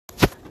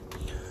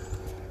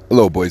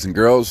Hello, boys and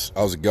girls.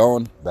 How's it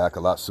going? Back a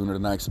lot sooner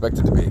than I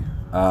expected to be.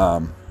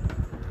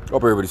 Hope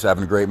everybody's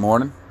having a great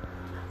morning.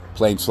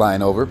 Planes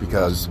flying over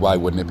because why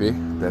wouldn't it be?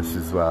 This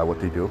is what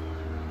they do.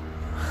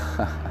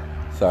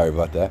 Sorry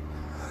about that.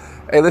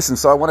 Hey, listen.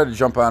 So I wanted to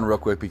jump on real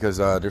quick because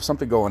there's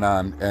something going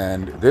on,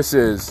 and this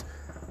is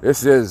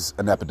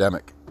an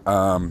epidemic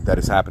that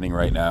is happening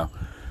right now,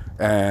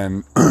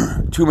 and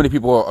too many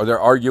people they're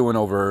arguing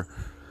over.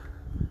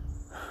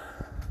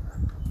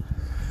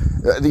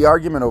 The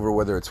argument over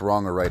whether it's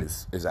wrong or right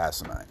is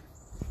asinine,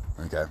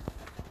 okay?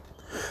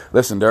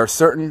 Listen, there are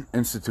certain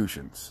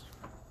institutions,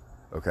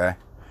 okay,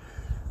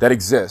 that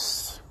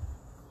exist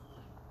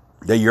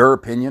that your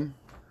opinion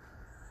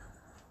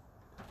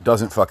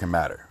doesn't fucking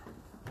matter.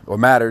 What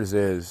matters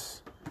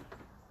is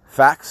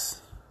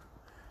facts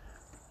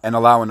and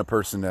allowing the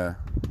person to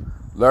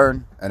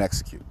learn and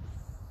execute,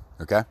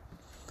 okay?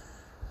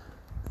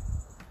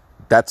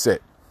 That's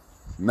it.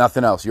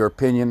 Nothing else. Your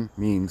opinion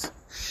means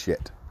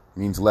shit.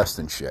 Means less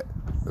than shit,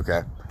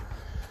 okay?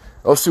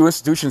 Those two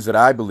institutions that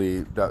I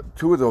believe,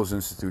 two of those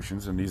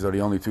institutions, and these are the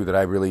only two that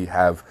I really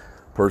have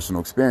personal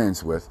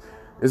experience with,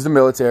 is the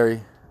military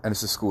and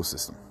it's the school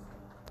system.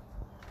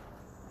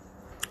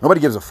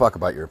 Nobody gives a fuck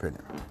about your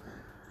opinion.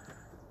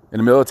 In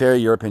the military,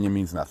 your opinion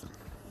means nothing.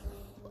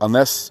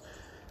 Unless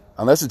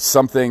it's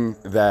something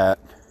that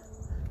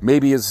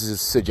maybe is a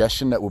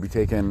suggestion that will be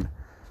taken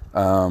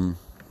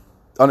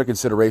under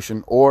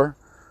consideration, or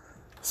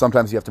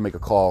sometimes you have to make a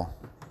call,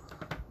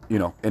 you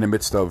know, in the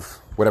midst of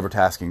whatever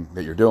tasking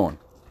that you're doing.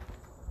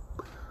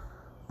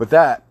 But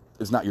that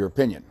is not your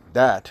opinion.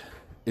 That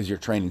is your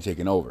training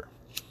taking over.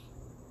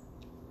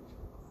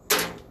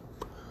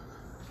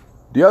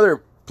 The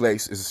other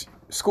place is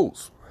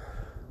schools.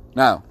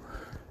 Now,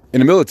 in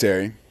the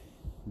military,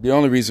 the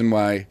only reason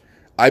why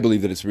I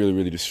believe that it's really,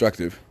 really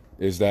destructive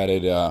is that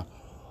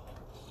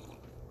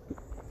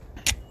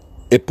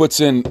it puts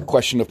in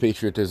question of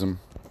patriotism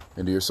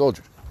into your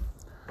soldiers,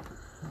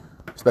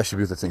 especially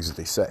with the things that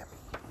they say.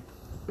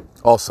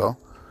 Also,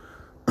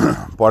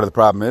 part of the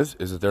problem is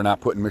that they're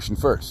not putting mission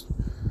first.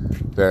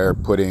 They're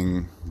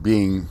putting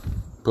being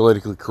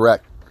politically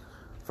correct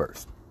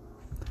first.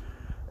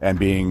 And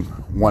being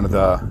one of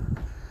the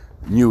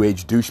new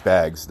age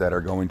douchebags that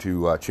are going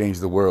to change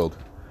the world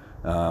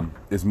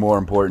is more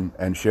important,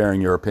 and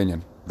sharing your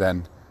opinion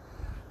than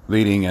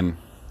leading and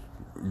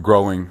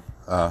growing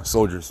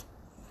soldiers.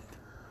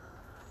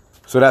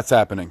 So that's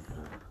happening.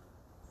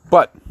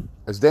 But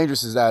as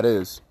dangerous as that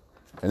is,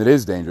 and it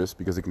is dangerous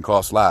because it can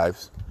cost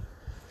lives,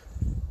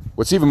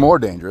 what's even more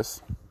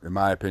dangerous, in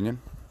my opinion,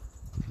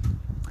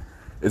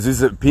 is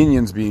these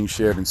opinions being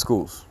shared in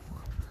schools.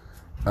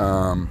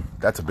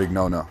 That's a big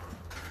no-no.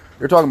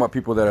 You're talking about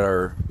people that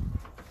are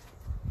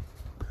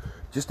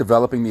just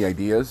developing the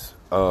ideas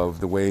of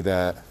the way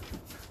that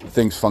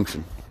things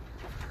function.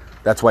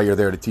 That's why you're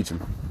there to teach them,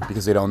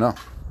 because they don't know.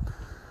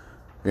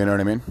 You know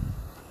what I mean?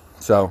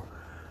 So,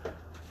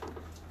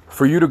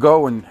 for you to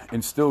go and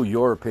instill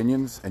your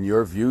opinions and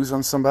your views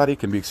on somebody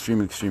can be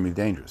extremely, extremely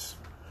dangerous.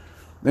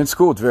 In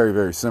school, it's very,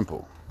 very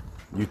simple.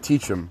 You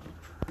teach them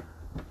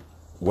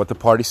what the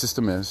party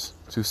system is,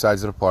 two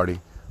sides of the party,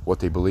 what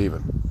they believe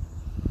in.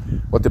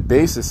 What the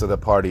basis of the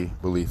party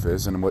belief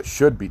is, and what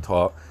should be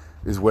taught,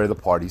 is where the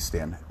parties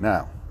stand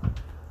now,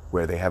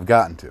 where they have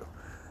gotten to.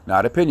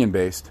 Not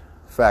opinion-based,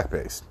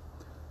 fact-based.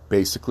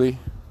 Basically,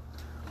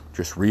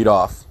 just read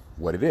off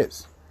what it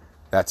is.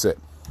 That's it.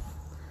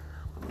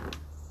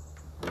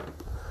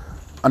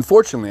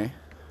 Unfortunately,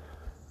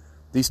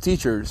 these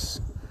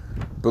teachers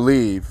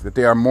believe that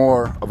they are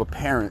more of a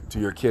parent to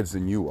your kids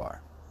than you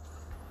are.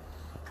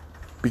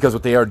 Because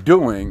what they are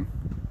doing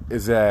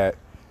is that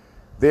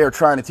they are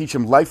trying to teach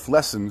them life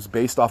lessons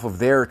based off of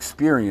their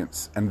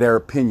experience and their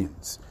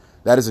opinions.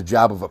 That is a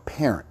job of a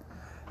parent,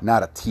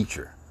 not a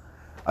teacher.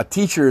 A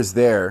teacher is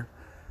there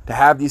to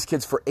have these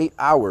kids for 8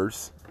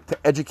 hours to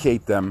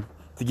educate them,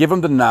 to give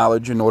them the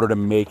knowledge in order to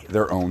make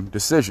their own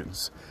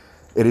decisions.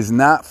 It is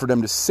not for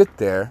them to sit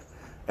there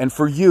and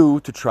for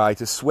you to try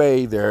to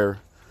sway their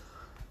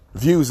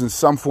views in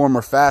some form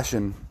or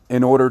fashion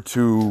in order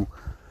to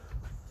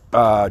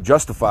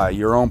justify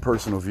your own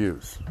personal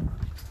views.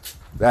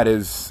 That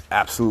is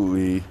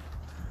absolutely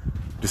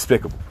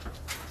despicable.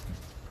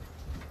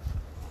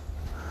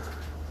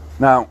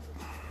 Now,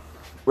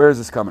 where is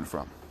this coming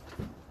from?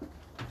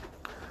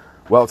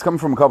 Well, it's coming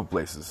from a couple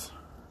places.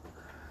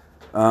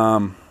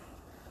 More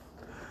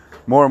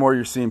and more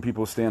you're seeing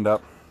people stand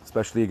up,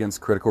 especially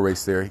against critical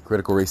race theory.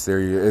 Critical race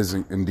theory is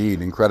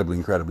indeed incredibly,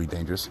 incredibly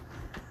dangerous,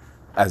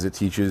 as it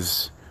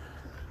teaches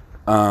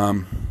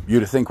you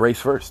to think race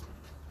first.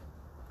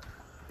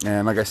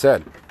 And like I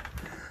said,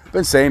 I've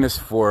been saying this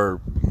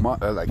for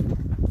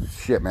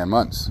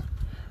months.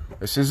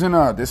 This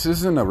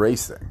isn't a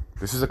race thing.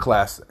 This is a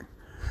class thing.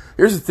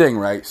 Here's the thing,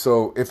 right?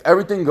 So if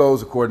everything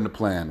goes according to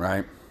plan,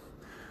 right?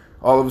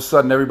 All of a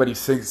sudden everybody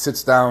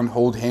sits down,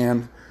 hold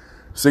hand,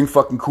 sing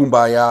fucking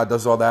Kumbaya,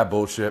 does all that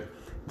bullshit.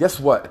 Guess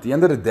what? At the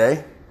end of the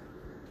day,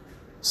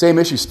 same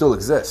issues still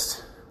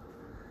exist.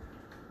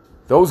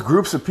 Those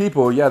groups of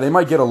people, yeah, they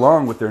might get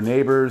along with their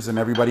neighbors and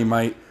everybody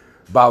might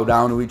bow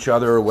down to each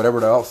other or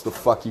whatever else the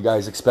fuck you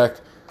guys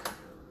expect.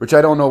 Which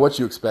I don't know what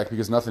you expect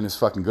because nothing is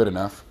fucking good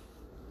enough.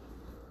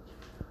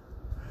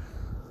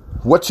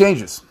 What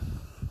changes?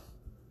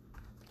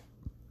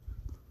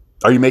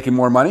 Are you making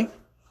more money?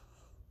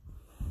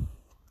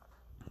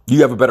 Do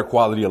you have a better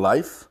quality of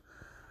life?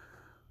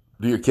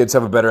 Do your kids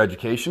have a better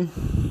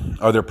education?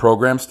 Are there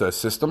programs to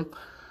assist them,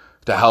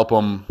 to help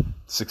them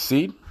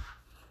succeed?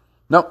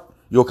 No,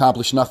 you'll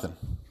accomplish nothing.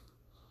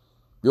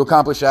 You'll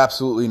accomplish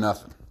absolutely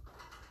nothing.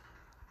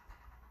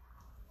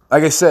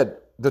 Like I said,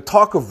 the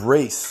talk of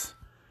race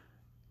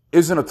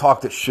isn't a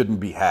talk that shouldn't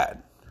be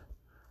had.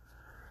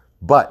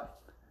 But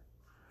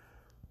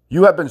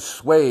you have been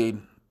swayed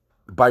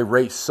by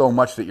race so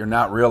much that you're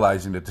not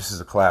realizing that this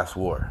is a class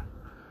war.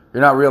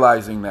 You're not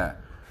realizing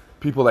that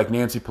people like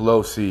Nancy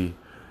Pelosi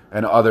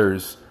and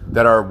others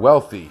that are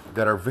wealthy,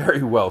 that are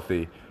very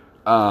wealthy,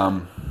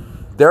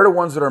 they're the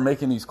ones that are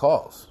making these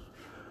calls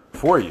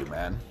for you,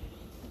 man.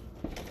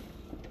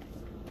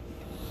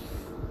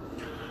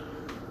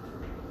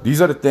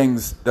 These are the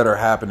things that are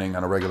happening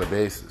on a regular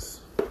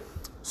basis.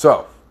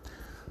 So,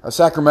 a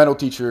Sacramento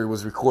teacher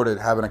was recorded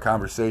having a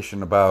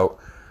conversation about,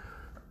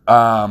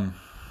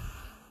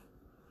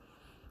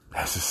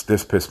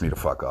 this pissed me the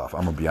fuck off.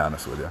 I'm going to be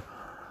honest with you.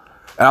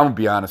 And I'm going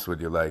to be honest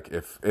with you, like,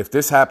 if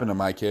this happened to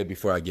my kid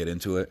before I get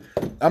into it,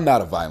 I'm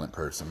not a violent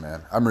person,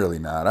 man. I'm really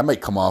not. I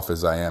might come off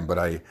as I am,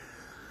 but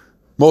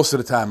most of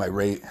the time I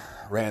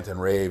rant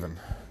and rave, and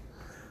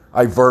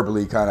I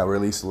verbally kind of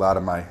release a lot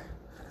of my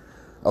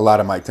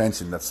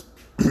tension. That's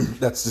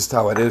just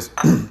how it is.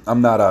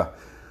 I'm not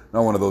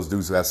one of those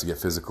dudes who has to get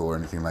physical or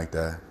anything like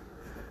that.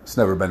 It's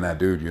never been that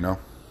dude, you know?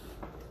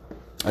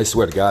 I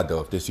swear to God, though,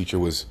 if this teacher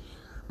was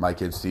my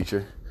kid's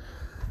teacher,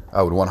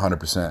 I would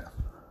 100%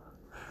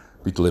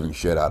 beat the living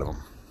shit out of him.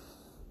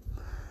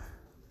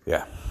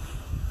 Yeah.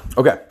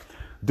 Okay.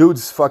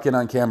 Dude's fucking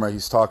on camera.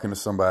 He's talking to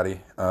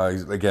somebody.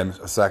 He's, again,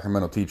 a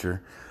Sacramento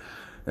teacher.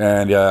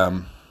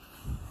 And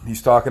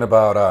he's talking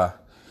about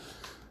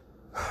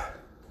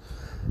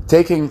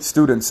taking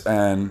students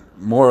and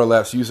more or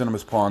less using them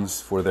as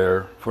pawns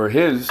for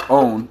his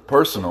own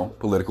personal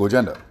political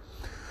agenda.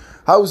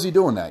 How is he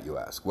doing that, you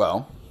ask?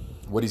 Well,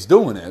 what he's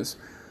doing is,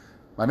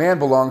 my man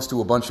belongs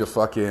to a bunch of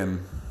fucking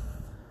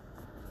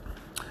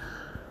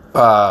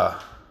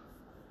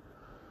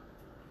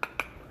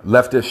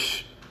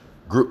leftish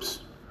groups.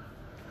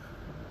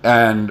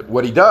 And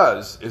what he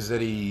does is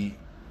that he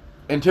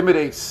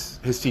intimidates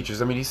his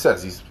teachers. I mean,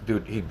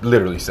 he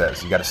literally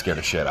says, you got to scare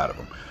the shit out of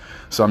them.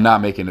 So I'm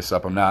not making this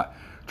up. I'm not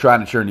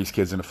trying to turn these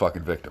kids into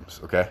fucking victims,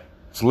 okay?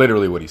 It's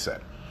literally what he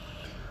said.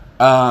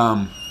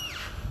 And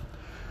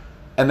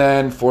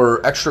then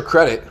for extra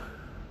credit,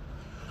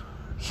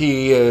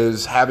 he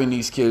is having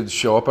these kids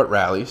show up at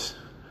rallies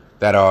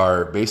that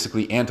are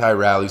basically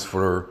anti-rallies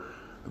for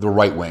the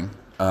right wing.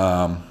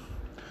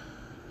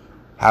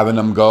 Having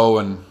them go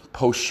and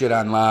post shit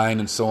online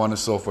and so on and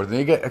so forth. And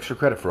they get extra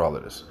credit for all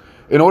of this.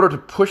 In order to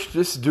push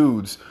this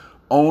dude's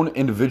own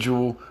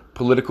individual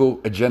political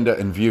agenda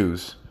and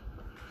views,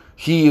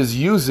 he is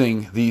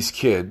using these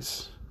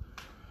kids,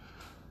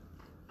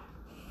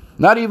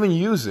 not even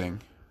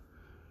using,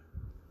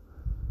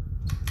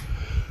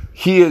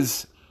 he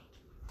is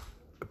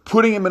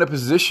putting them in a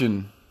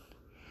position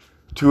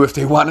to, if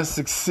they want to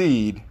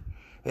succeed,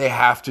 they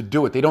have to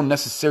do it. They don't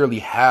necessarily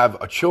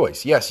have a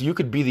choice. Yes, you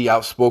could be the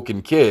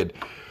outspoken kid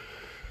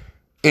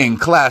in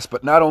class,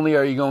 but not only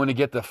are you going to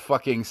get the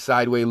fucking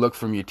sideways look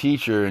from your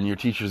teacher, and your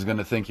teacher's going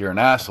to think you're an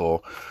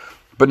asshole,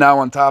 but now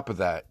on top of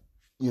that,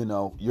 you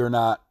know,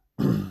 you're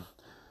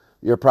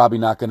probably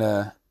not going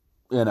to,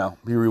 you know,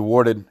 be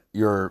rewarded.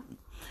 You're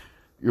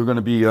going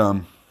to be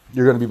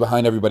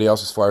behind everybody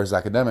else as far as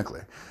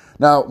academically.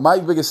 Now, my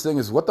biggest thing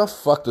is, what the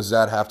fuck does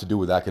that have to do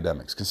with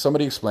academics? Can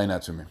somebody explain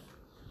that to me?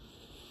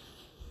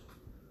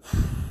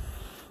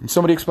 Can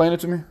somebody explain it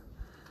to me?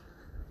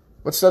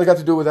 What's that got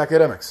to do with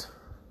academics?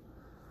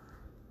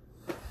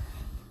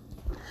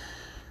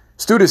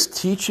 Dude is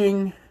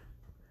teaching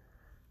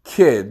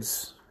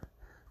kids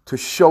to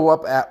show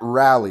up at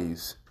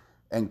rallies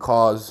and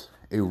cause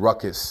a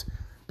ruckus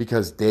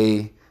because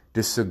they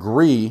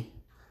disagree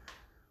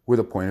with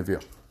a point of view.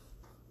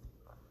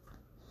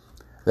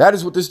 That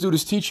is what this dude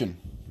is teaching.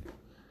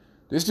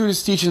 This dude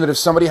is teaching that if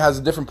somebody has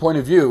a different point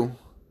of view,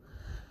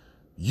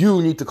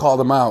 you need to call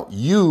them out.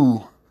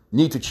 You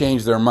need to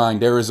change their mind.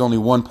 There is only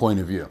one point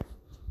of view.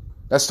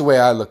 That's the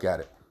way I look at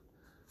it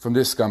from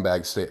this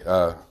scumbag's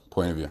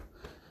point of view.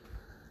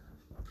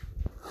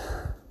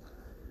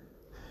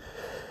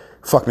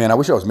 Fuck, man, I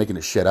wish I was making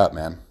this shit up,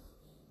 man.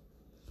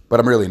 But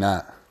I'm really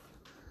not.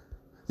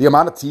 The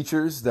amount of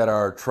teachers that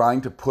are trying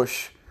to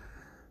push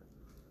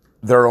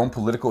their own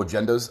political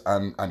agendas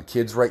on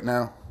kids right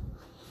now.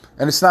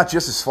 And it's not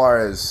just as far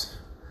as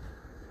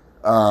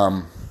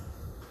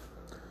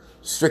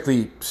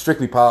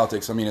strictly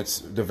politics. I mean, it's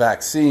the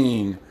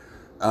vaccine,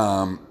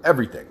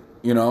 everything,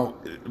 you know,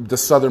 the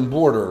southern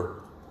border.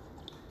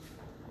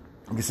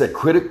 Like I said,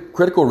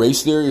 critical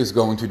race theory is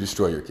going to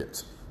destroy your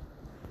kids.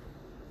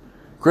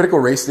 Critical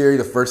race theory,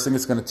 the first thing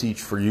it's going to teach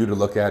for you to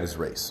look at is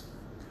race.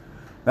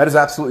 That is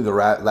absolutely the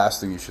last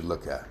thing you should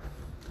look at.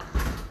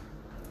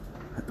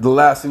 The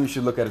last thing you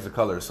should look at is the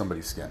color of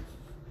somebody's skin.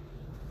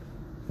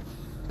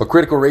 But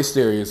critical race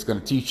theory is going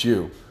to teach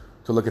you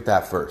to look at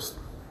that first.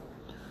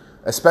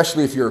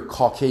 Especially if you're a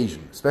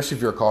Caucasian, especially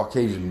if you're a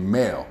Caucasian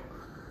male.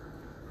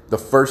 The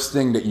first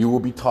thing that you will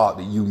be taught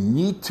that you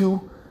need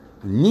to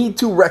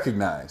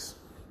recognize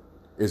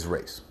is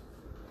race.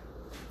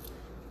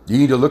 You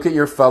need to look at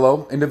your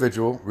fellow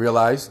individual,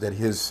 realize that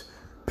his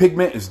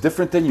pigment is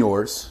different than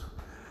yours,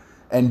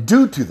 and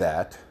due to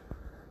that,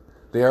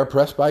 they are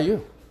oppressed by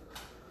you.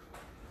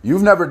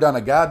 You've never done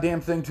a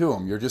goddamn thing to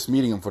them. You're just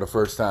meeting them for the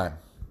first time.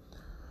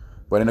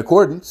 But in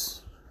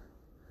accordance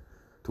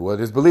to what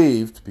is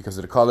believed, because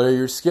of the color of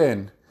your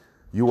skin,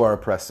 you are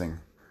oppressing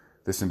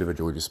this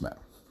individual we just met.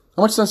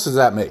 How much sense does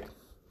that make?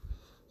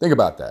 Think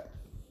about that.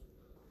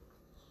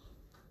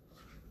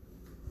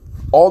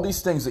 All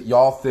these things that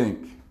y'all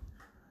think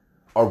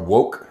are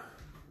woke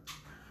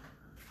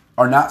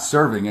are not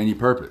serving any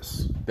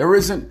purpose. There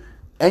isn't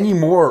any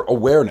more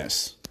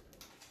awareness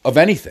of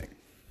anything.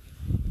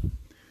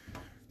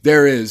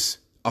 There is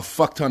a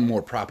fuck ton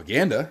more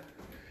propaganda.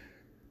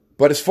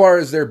 But as far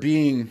as there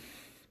being,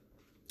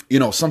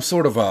 some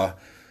sort of a,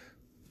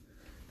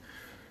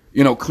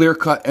 clear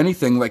cut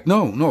anything, like,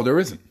 no, there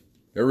isn't.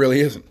 There really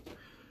isn't.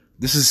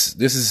 This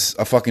is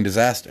a fucking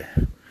disaster.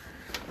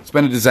 It's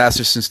been a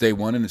disaster since day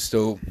one, and it's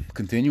still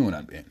continuing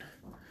on being.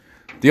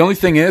 The only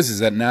thing is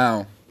that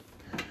now,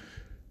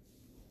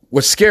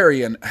 what's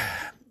scary, and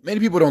many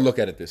people don't look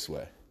at it this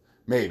way.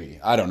 Maybe.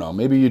 I don't know.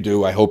 Maybe you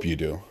do. I hope you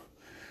do.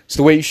 It's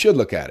the way you should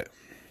look at it.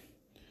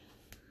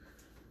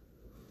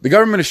 The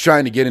government is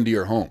trying to get into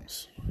your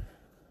homes.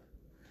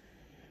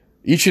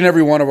 Each and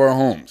every one of our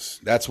homes.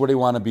 That's where they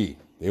want to be.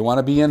 They want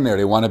to be in there.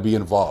 They want to be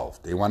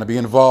involved. They want to be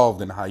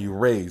involved in how you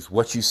raise,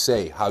 what you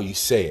say, how you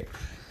say it.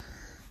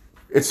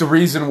 It's the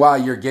reason why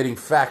you're getting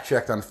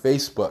fact-checked on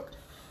Facebook.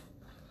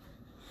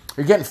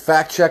 You're getting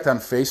fact-checked on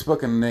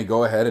Facebook, and they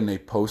go ahead and they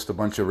post a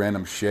bunch of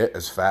random shit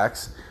as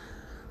facts,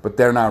 but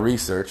they're not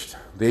researched.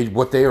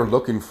 What they are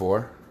looking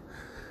for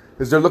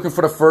is they're looking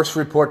for the first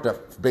report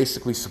that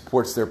basically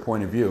supports their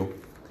point of view,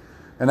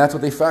 and that's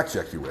what they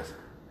fact-check you with.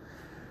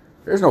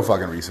 There's no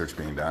fucking research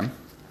being done.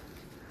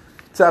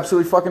 It's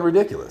absolutely fucking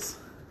ridiculous.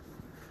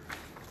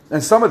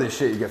 And some of this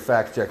shit you get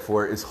fact-checked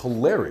for is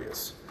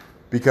hilarious,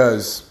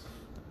 because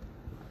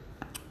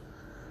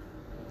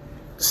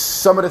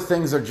some of the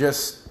things are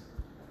just,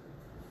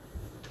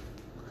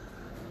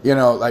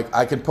 like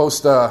I could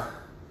post a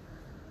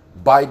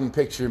Biden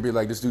picture and be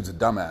like, this dude's a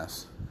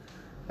dumbass,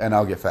 and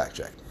I'll get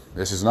fact-checked.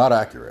 This is not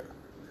accurate.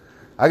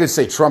 I could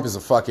say Trump is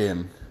a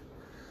fucking,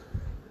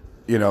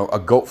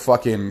 a goat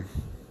fucking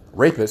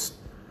rapist,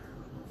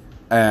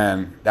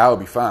 and that would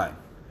be fine.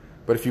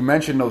 But if you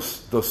mention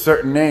those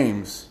certain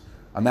names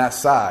on that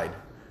side,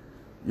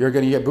 you're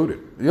going to get booted.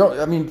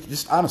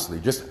 Just honestly,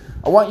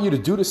 I want you to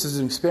do this as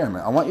an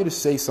experiment. I want you to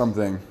say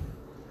something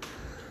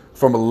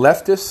from a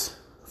leftist,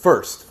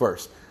 first,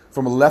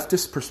 from a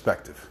leftist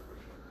perspective.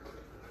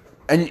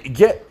 And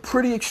get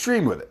pretty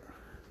extreme with it.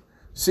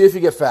 See if you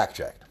get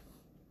fact-checked.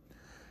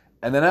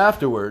 And then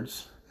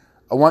afterwards,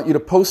 I want you to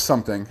post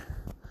something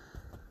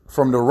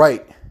from the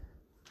right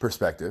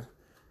perspective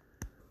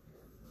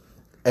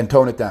and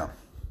tone it down.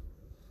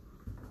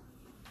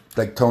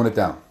 Like, tone it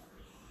down.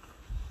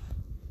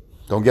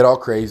 Don't get all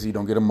crazy.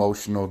 Don't get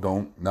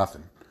emotional.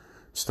 Nothing.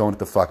 Just tone it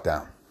the fuck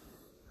down.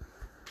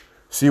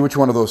 See which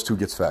one of those two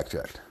gets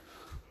fact-checked.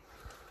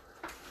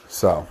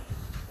 So,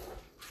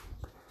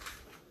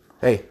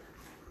 hey,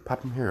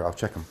 pop them here. I'll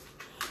check them.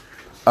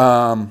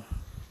 So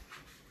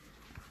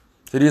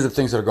these are the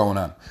things that are going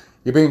on.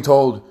 You're being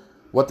told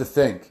what to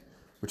think,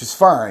 which is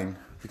fine,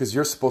 because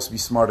you're supposed to be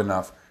smart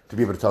enough to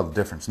be able to tell the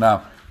difference.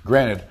 Now,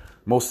 granted,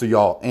 most of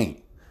y'all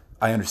ain't.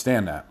 I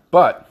understand that.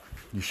 But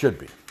you should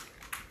be.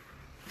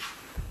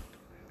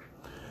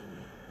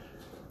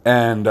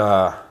 And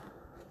that's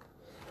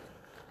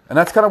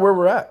kind of where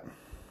we're at.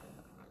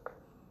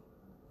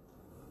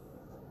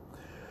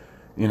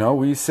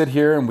 We sit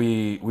here and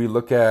we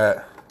look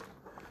at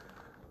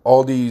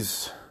all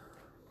these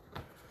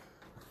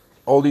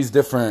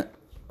different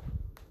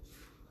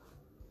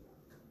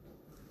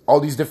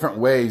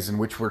ways in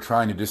which we're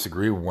trying to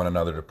disagree with one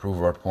another to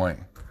prove our point.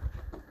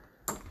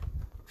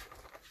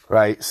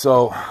 Right?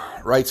 So,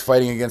 right's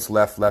fighting against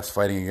left, left's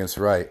fighting against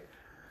right.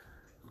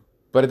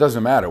 But it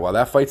doesn't matter. While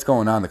that fight's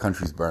going on, the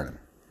country's burning.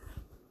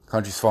 The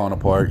country's falling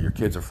apart. Your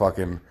kids are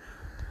fucking,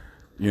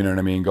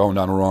 going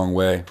down the wrong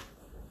way.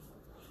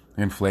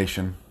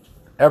 Inflation.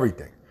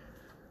 Everything.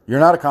 You're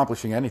not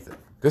accomplishing anything.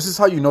 This is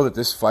how you know that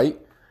this fight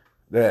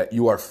that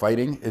you are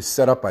fighting is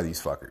set up by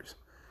these fuckers.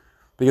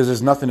 Because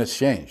there's nothing that's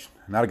changed.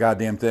 Not a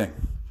goddamn thing.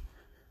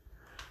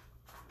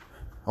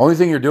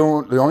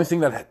 The only thing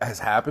that has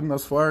happened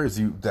thus far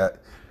is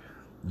that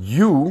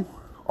you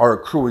are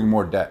accruing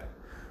more debt.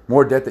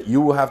 More debt that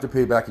you will have to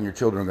pay back and your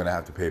children are going to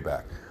have to pay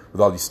back.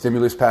 With all these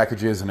stimulus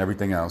packages and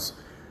everything else.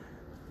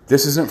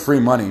 This isn't free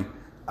money.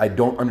 I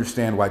don't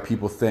understand why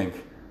people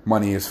think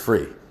money is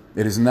free.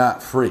 It is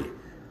not free.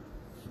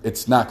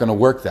 It's not going to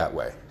work that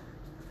way.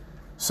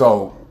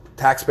 So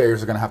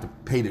taxpayers are going to have to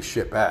pay this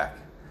shit back.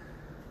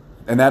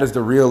 And that is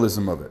the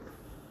realism of it.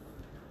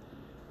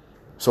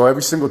 So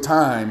every single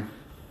time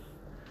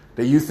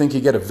that you think you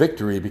get a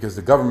victory because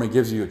the government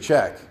gives you a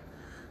check,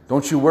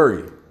 don't you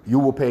worry. You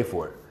will pay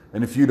for it.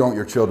 And if you don't,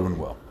 your children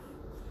will.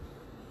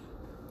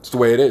 It's the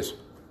way it is.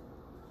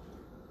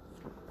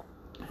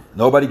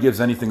 Nobody gives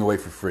anything away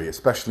for free,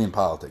 especially in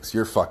politics.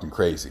 You're fucking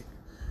crazy.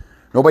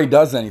 Nobody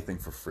does anything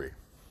for free.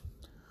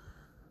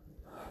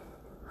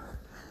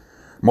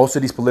 Most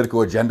of these political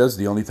agendas,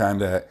 the only time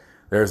that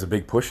there's a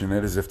big push in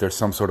it is if there's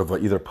some sort of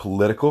either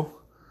political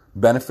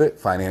benefit,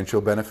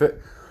 financial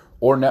benefit,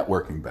 or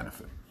networking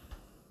benefit.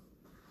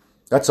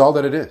 That's all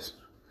that it is.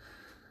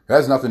 It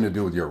has nothing to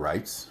do with your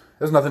rights.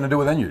 It has nothing to do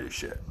with any of this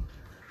shit.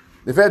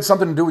 If it had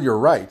something to do with your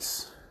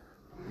rights,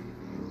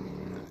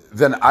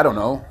 then I don't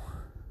know.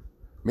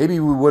 Maybe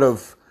we would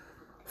have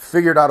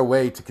figured out a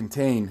way to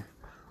contain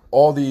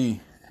all the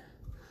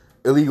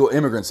illegal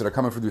immigrants that are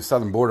coming through the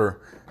southern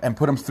border and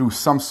put them through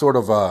some sort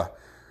of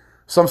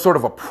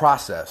a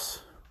process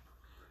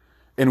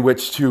in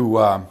which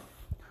to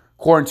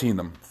quarantine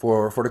them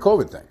for the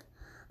COVID thing.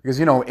 Because,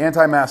 you know,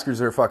 anti-maskers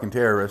are fucking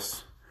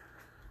terrorists,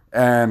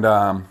 and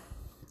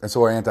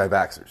so are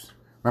anti-vaxxers.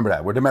 Remember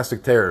that. We're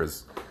domestic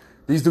terrorists.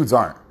 These dudes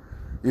aren't.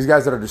 These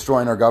guys that are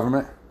destroying our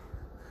government,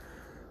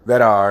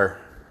 that are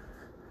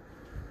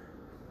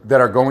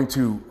going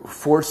to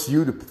force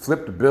you to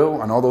flip the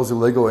bill on all those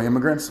illegal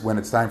immigrants when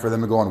it's time for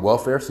them to go on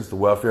welfare, since the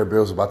welfare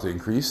bill is about to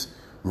increase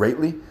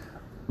greatly,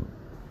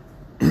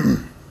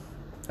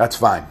 that's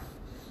fine.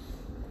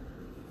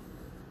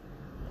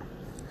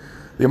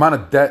 The amount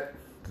of debt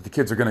that the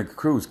kids are going to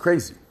accrue is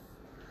crazy.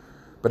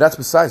 But that's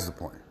besides the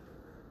point.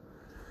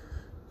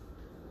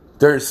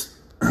 There's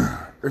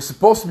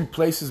supposed to be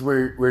places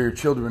where your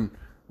children,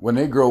 when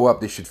they grow up,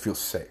 they should feel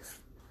safe.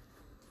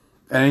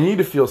 And they need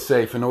to feel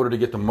safe in order to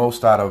get the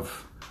most out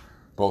of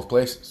both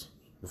places.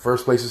 The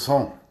first place is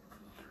home.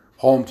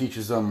 Home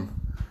teaches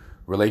them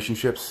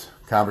relationships,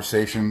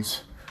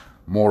 conversations,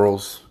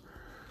 morals.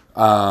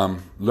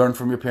 Learn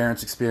from your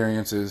parents'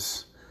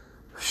 experiences.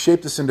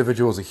 Shape this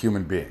individual as a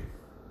human being.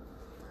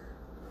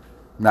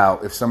 Now,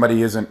 if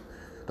somebody doesn't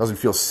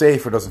feel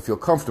safe or doesn't feel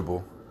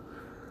comfortable,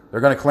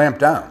 they're going to clamp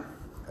down.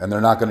 And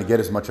they're not going to get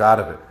as much out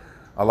of it.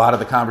 A lot of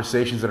the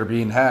conversations that are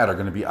being had are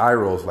going to be eye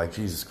rolls like,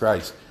 Jesus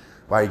Christ,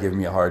 why are you giving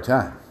me a hard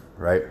time,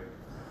 right?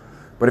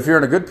 But if you're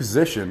in a good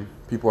position,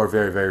 people are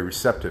very, very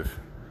receptive.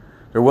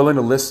 They're willing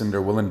to listen.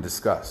 They're willing to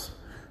discuss.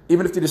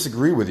 Even if they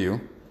disagree with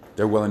you,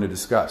 they're willing to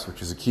discuss,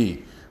 which is a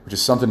key, which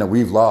is something that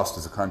we've lost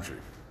as a country.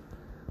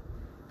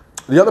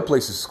 The other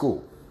place is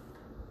school,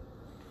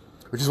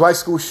 which is why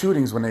school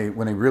shootings, when they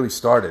really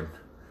started,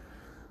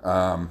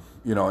 and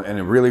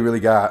it really, really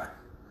got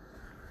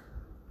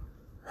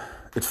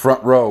its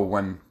front row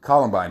when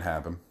Columbine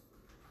happened.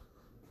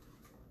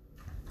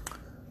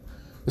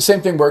 The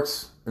same thing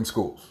works in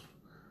schools.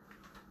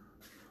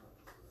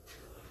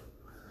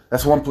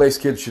 That's one place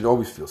kids should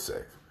always feel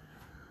safe,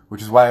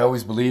 which is why I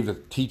always believe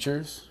that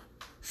teachers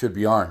should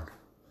be armed,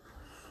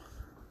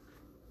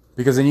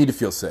 because they need to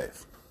feel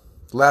safe.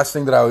 The last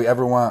thing that I would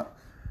ever want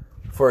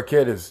for a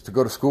kid is to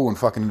go to school and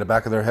fucking in the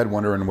back of their head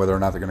wondering whether or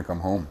not they're going to come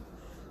home.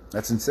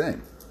 That's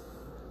insane.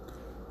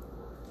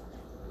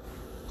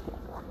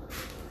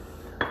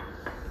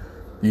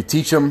 You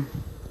teach them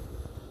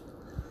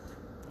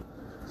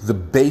the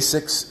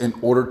basics in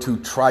order to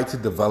try to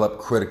develop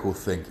critical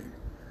thinking.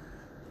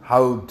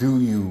 How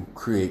do you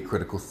create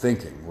critical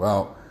thinking?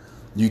 Well,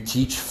 you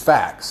teach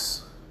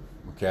facts,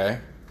 okay?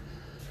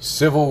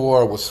 Civil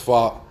War was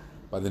fought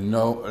by the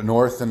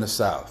North and the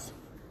South.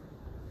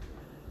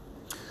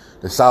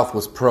 The South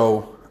was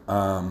pro-slavery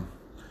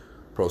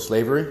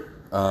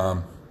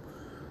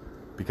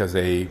because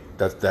they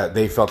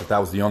felt that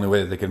was the only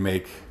way that they could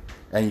make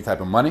any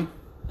type of money.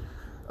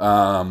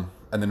 And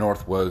the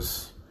North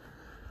was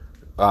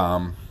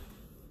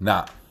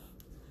not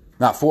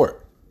for it,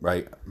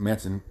 right?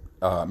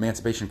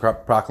 Emancipation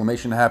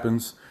Proclamation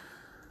happens,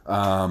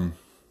 and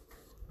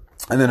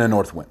then the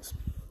North wins.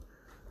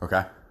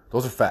 Okay?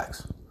 Those are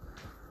facts.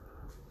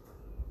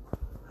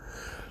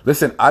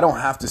 Listen, I don't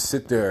have to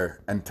sit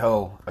there and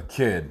tell a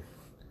kid,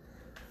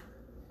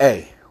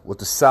 hey, what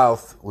the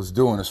South was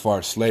doing as far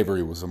as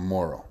slavery was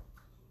immoral.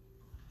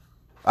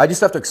 I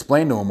just have to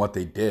explain to them what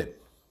they did.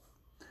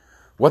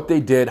 What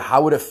they did,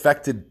 how it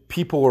affected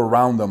people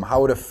around them,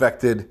 how it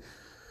affected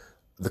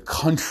the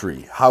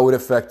country, how it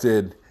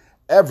affected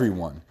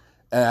everyone.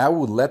 And I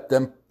would let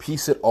them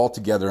piece it all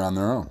together on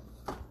their own.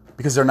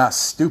 Because they're not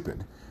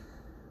stupid.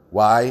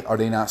 Why are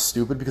they not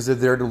stupid? Because they're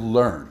there to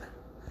learn.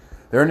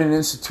 They're in an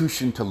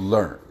institution to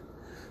learn.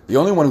 The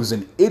only one who's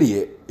an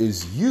idiot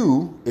is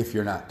you if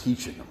you're not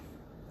teaching them.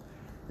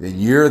 Then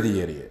you're the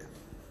idiot.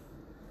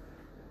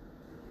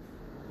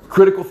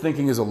 Critical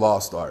thinking is a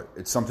lost art.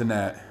 It's something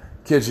that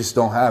kids just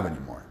don't have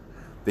anymore.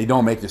 They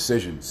don't make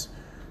decisions,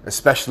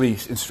 especially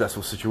in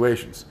stressful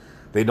situations.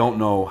 They don't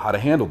know how to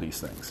handle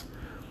these things.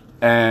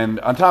 And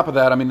on top of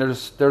that, I mean,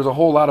 there's a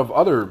whole lot of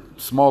other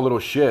small little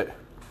shit.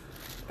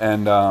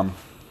 And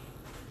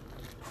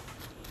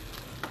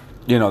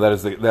You know,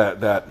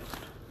 that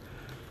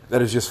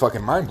is just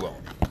fucking mind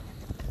blowing.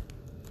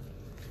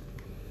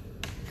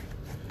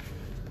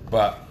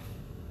 But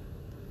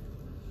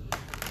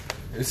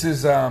this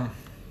is the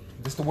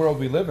world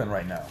we live in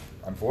right now,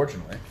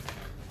 unfortunately,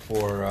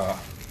 for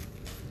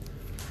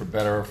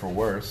better or for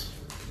worse.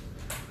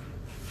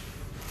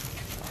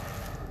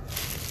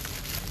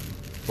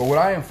 But what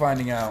I am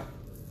finding out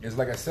is,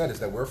 like I said, is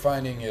that we're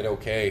finding it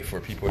okay for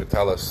people to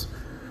tell us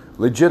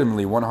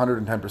legitimately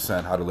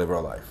 110% how to live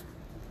our life,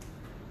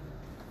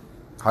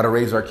 how to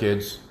raise our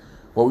kids,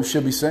 what we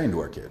should be saying to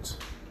our kids.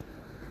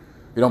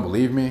 You don't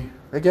believe me?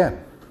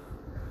 Again,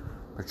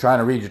 they're trying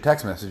to read your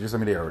text messages. I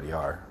mean, they already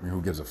are. I mean,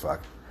 who gives a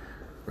fuck,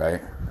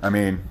 right? I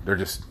mean, they're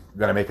just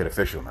gonna make it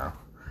official now,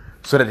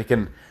 so that they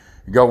can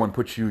go and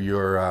put you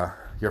your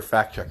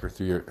fact checker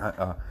through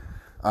your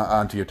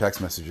onto your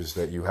text messages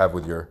that you have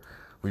with your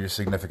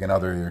significant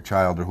other, your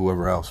child, or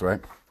whoever else,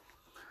 right?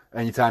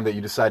 Anytime that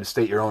you decide to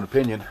state your own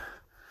opinion,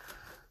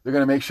 they're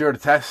gonna make sure to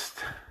test.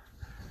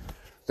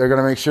 They're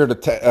gonna make sure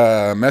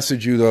to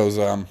message you those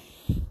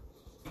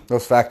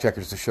fact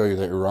checkers to show you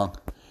that you're wrong,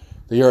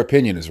 that your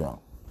opinion is wrong.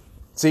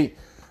 See,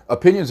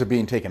 opinions are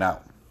being taken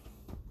out.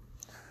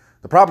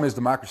 The problem is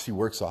democracy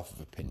works off of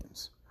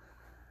opinions.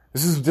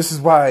 This is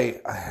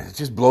why it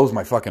just blows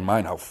my fucking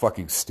mind how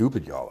fucking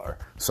stupid y'all are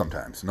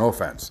sometimes. No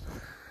offense.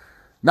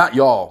 Not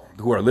y'all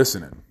who are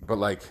listening, but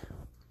like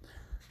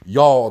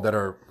y'all that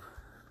are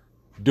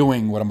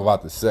doing what I'm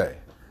about to say.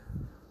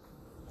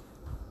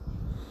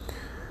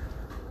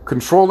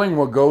 Controlling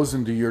what goes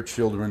into your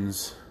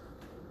children's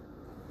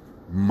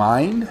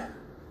mind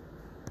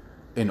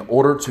in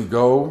order to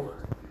go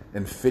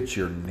and fit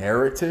your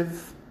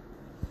narrative.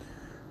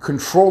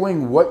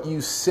 Controlling what you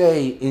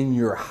say in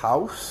your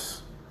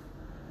house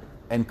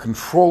and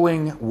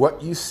controlling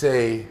what you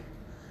say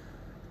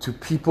to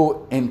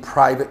people in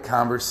private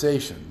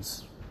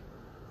conversations.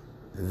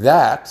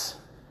 That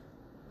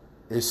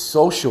is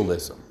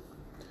socialism.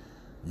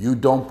 You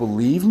don't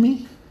believe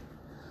me?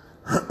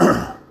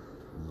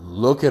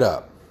 Look it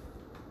up.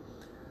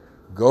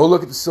 Go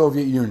look at the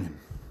Soviet Union.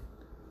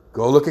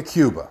 Go look at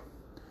Cuba.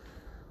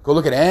 Go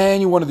look at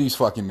any one of these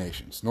fucking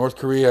nations. North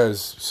Korea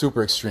is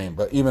super extreme,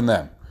 but even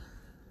then.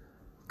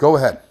 Go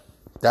ahead.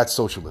 That's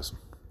socialism.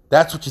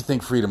 That's what you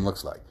think freedom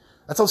looks like.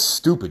 That's how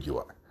stupid you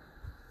are.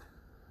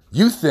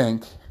 You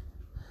think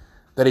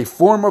that a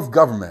form of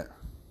government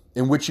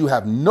in which you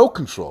have no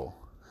control,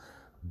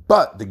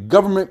 but the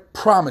government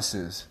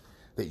promises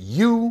that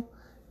you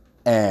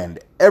and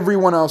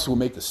everyone else will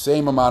make the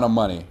same amount of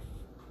money.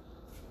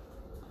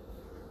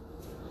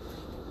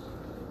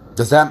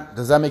 Does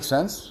that make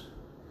sense?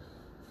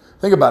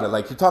 Think about it.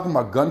 Like, you're talking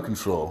about gun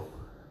control,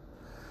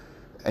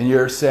 and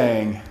you're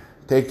saying,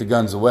 take the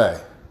guns away,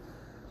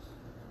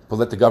 but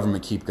let the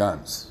government keep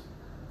guns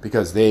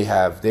because they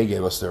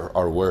gave us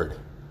our word.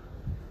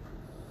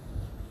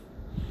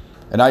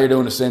 And now you're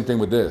doing the same thing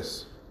with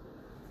this.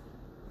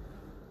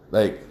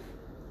 Like,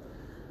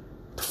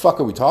 the fuck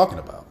are we talking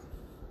about?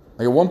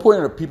 Like, at one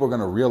point, people are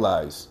going to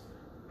realize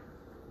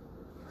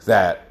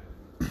that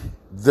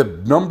the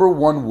number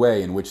one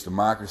way in which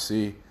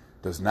democracy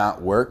does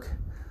not work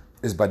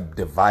is by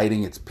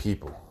dividing its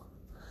people.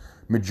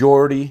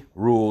 Majority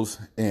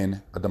rules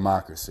in a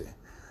democracy.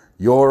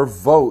 Your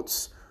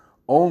votes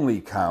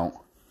only count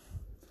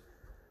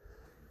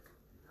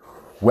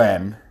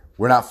when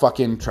we're not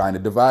fucking trying to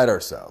divide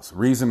ourselves.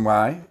 Reason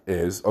why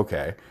is,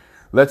 okay,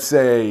 let's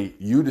say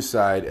you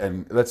decide,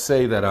 and let's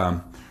say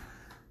that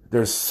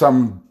there's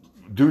some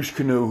douche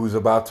canoe who's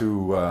about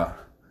to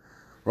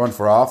run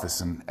for office,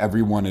 and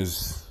everyone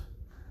is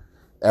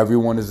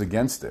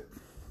against it,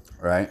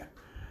 right?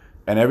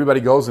 And everybody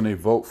goes and they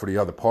vote for the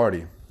other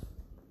party.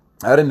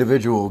 That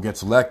individual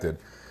gets elected.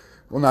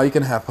 Well, now you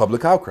can have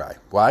public outcry.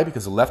 Why?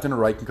 Because the left and the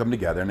right can come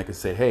together and they can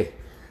say, hey,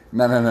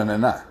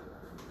 no.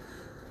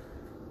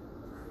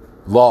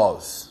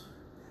 Laws,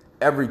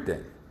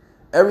 everything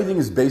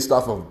is based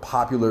off of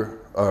popular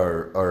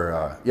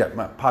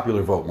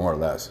popular vote, more or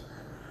less.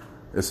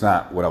 It's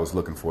not what I was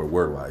looking for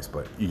word-wise,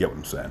 but you get what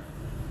I'm saying.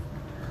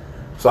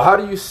 So how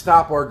do you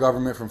stop our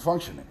government from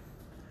functioning?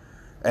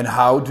 And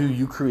how do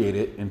you create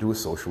it into a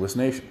socialist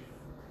nation?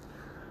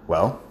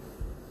 Well,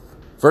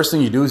 first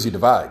thing you do is you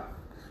divide.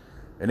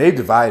 And they've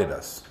divided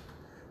us.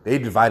 They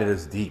divided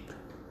us deep.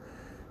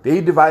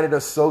 They divided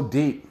us so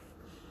deep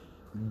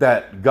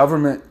that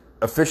government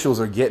officials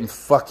are getting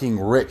fucking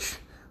rich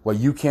while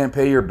you can't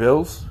pay your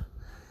bills.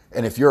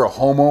 And if you're a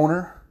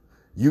homeowner,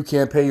 you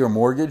can't pay your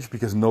mortgage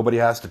because nobody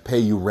has to pay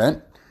you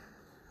rent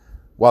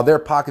while their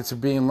pockets are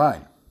being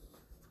lined.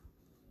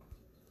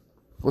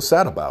 What's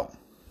that about?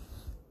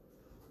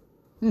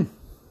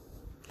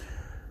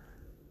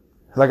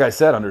 Like I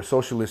said, under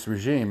socialist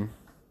regime,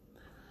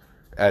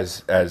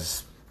 as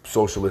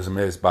socialism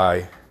is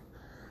by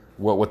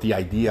what the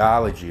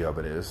ideology of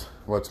it is,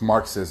 well, it's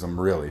Marxism,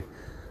 really.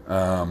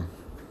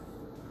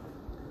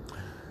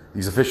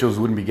 These officials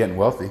wouldn't be getting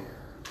wealthy.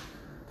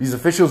 These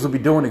officials would be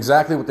doing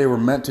exactly what they were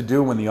meant to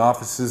do when the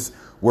offices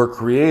were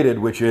created,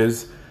 which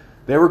is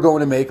they were going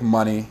to make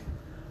money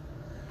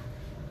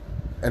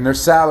And their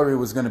salary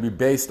was going to be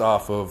based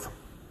off of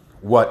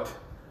what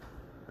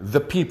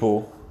the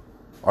people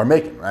are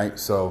making, right?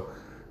 So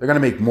they're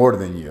going to make more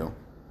than you,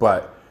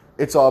 but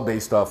it's all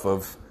based off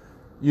of,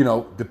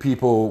 the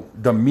people,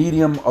 the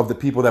medium of the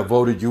people that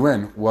voted you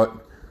in,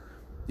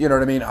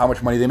 how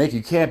much money they make.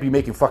 You can't be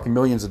making fucking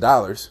millions of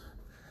dollars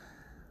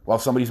while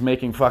somebody's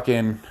making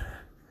fucking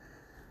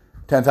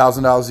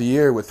 $10,000 a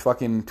year with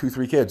fucking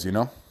 2-3 kids,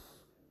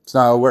 It's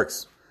not how it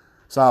works.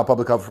 It's not how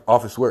public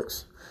office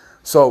works.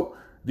 So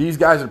these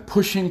guys are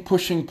pushing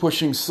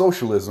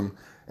socialism,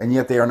 and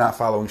yet they are not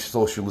following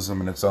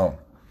socialism in its own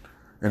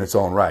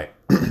right.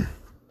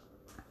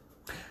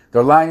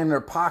 They're lying in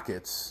their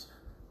pockets.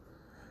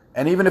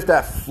 And even if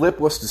that flip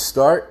was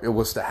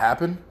to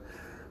happen,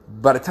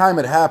 by the time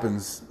it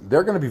happens,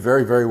 they're going to be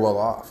very, very well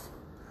off.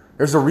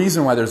 There's a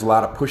reason why there's a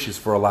lot of pushes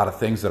for a lot of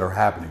things that are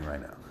happening right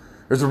now.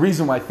 There's a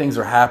reason why things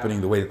are happening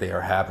the way that they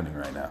are happening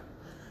right now.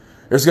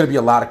 There's going to be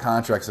a lot of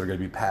contracts that are going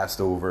to be passed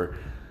over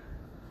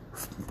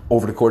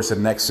the course of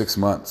the next 6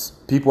 months.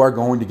 People are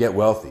going to get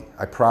wealthy.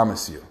 I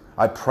promise you.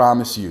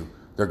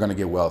 They're going to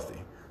get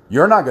wealthy.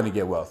 You're not going to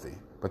get wealthy,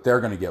 but they're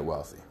going to get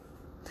wealthy.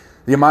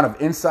 The amount of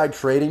inside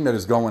trading that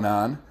is going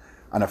on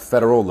a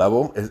federal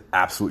level is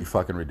absolutely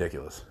fucking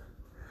ridiculous.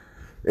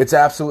 It's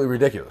absolutely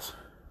ridiculous.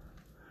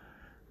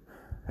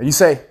 And you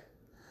say,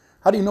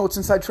 how do you know it's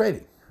inside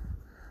trading?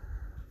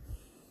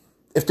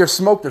 If there's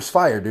smoke, there's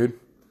fire, dude.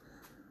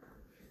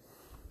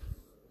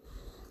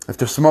 If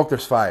there's smoke,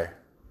 there's fire.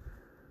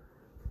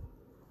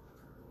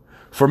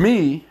 For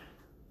me,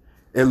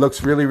 it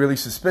looks really, really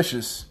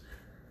suspicious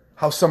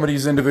how some of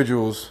these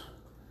individuals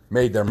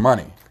made their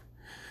money.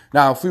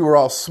 Now, if we were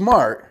all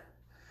smart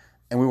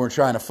and we weren't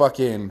trying to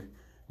fucking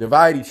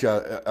divide each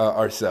other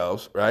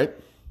ourselves, right?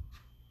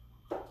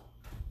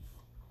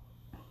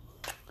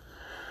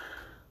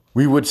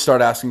 We would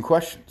start asking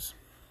questions.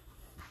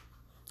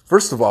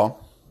 First of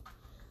all,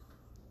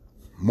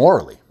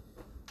 morally,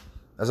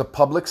 as a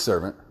public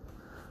servant,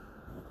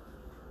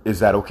 is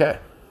that okay?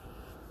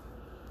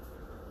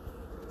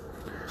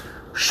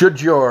 Should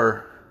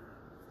your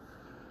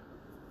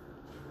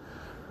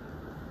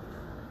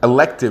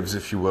electives,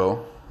 if you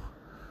will,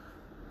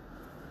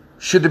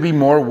 should they be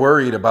more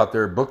worried about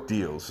their book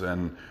deals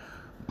and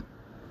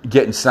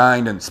getting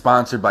signed and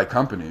sponsored by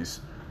companies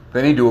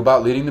than they do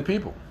about leading the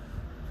people?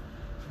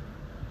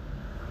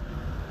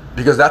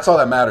 Because that's all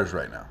that matters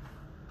right now.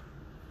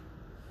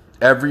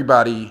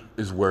 Everybody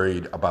is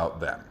worried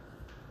about them.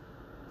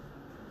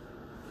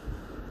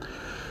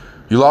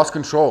 You lost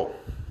control.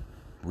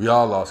 We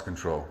all lost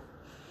control.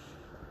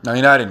 I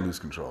mean, I didn't lose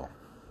control.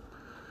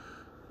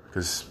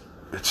 Because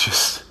it's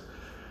just,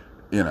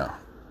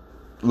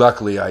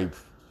 luckily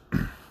I've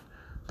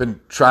been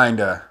trying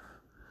to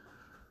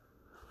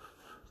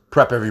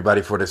prep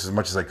everybody for this as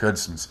much as I could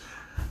since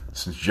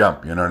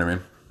jump, you know what I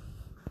mean?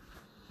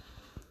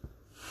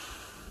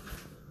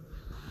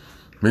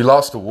 We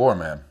lost the war,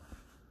 man,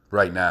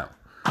 right now.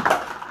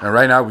 And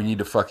right now we need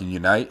to fucking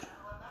unite.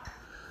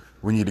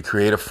 We need to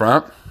create a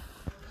front.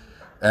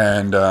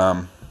 And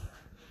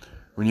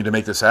we need to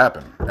make this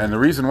happen. And the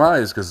reason why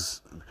is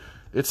because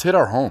it's hit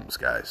our homes,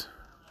 guys.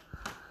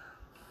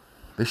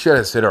 This shit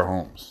has hit our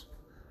homes.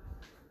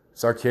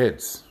 It's our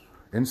kids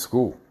in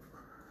school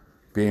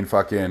being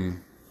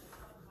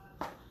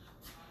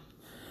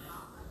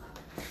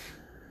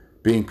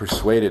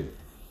persuaded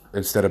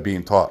instead of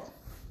being taught.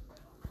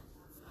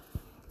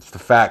 It's the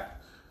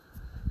fact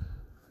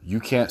you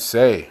can't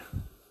say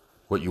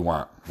what you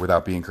want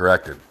without being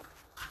corrected.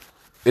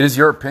 It is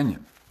your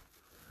opinion.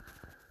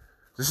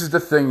 This is the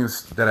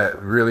things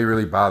that really,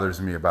 really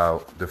bothers me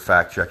about the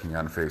fact checking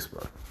on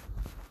Facebook.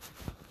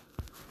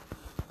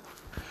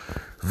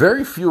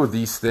 Very few of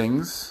these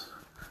things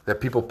that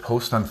people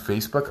post on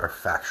Facebook are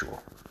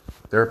factual.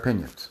 They're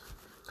opinions.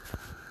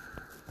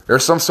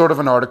 There's some sort of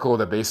an article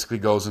that basically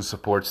goes and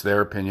supports their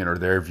opinion or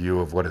their view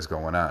of what is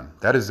going on.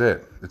 That is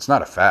it. It's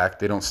not a fact.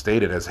 They don't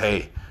state it as,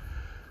 hey.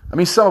 I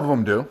mean, some of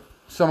them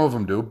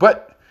do.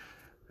 But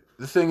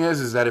the thing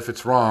is that if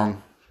it's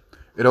wrong,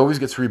 it always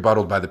gets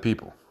rebutted by the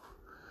people.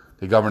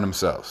 They govern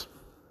themselves.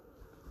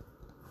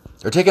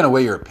 They're taking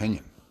away your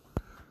opinion.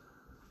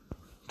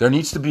 There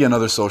needs to be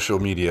another social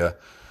media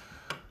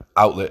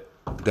outlet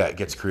that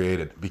gets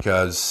created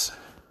because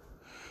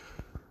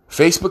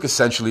Facebook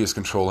essentially is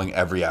controlling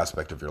every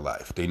aspect of your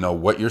life. They know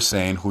what you're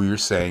saying, who you're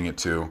saying it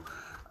to,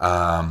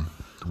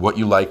 what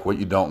you like, what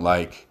you don't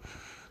like.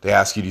 They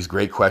ask you these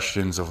great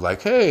questions of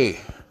like, hey,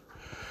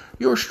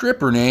 your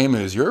stripper name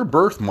is your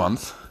birth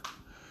month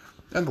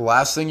and the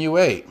last thing you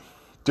ate.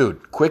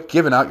 Dude, quit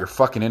giving out your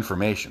fucking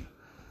information.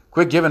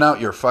 Quit giving out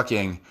your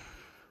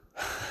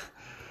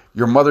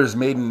mother's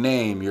maiden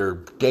name, your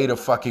date of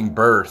fucking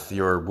birth,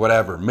 your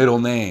whatever, middle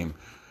name.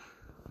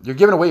 You're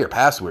giving away your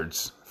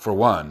passwords, for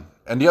one.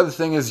 And the other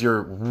thing is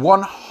you're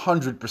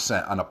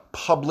 100% on a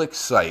public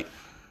site.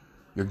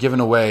 You're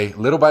giving away,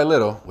 little by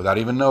little, without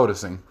even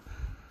noticing,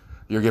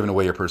 you're giving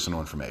away your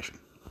personal information.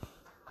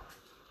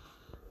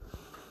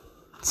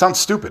 Sounds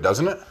stupid,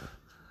 doesn't it?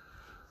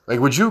 Like,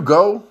 would you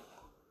go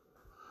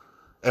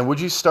And would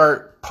you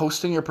start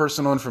posting your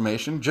personal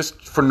information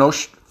just for no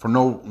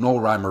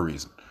rhyme or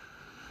reason?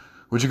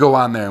 Would you go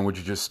on there and would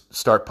you just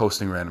start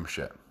posting random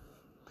shit?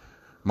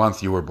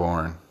 Month you were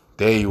born,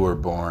 day you were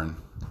born,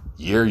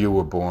 year you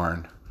were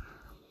born.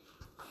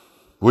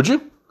 Would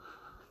you?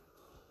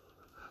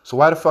 So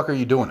why the fuck are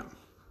you doing it?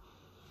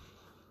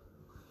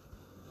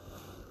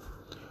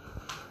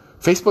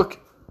 Facebook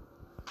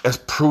has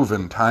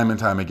proven time and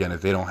time again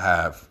that they don't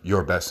have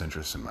your best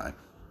interests in mind.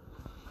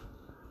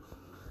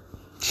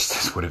 Just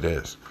is what it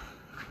is.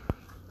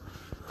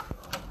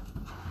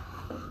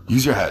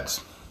 Use your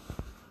heads.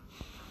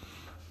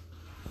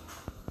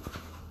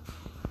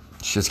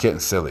 Shit's getting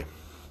silly.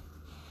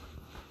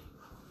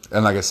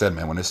 And like I said,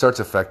 man, when it starts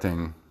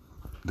affecting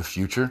the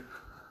future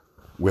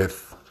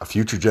with a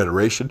future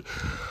generation,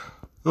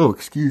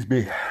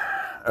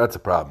 that's a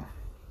problem.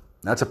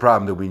 That's a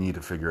problem that we need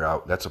to figure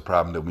out. That's a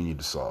problem that we need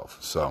to solve.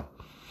 So,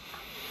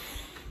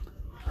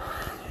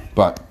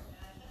 but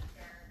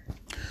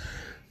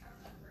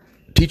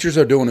teachers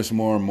are doing this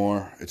more and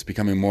more. It's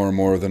becoming more and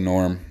more of the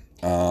norm.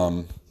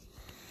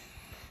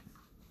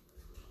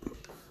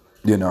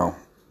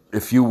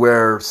 If you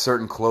wear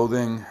certain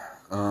clothing,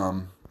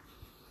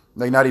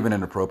 like not even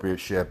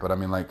inappropriate shit, but I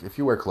mean, like if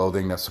you wear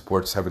clothing that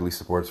heavily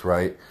supports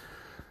right,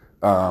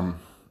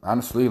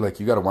 honestly, like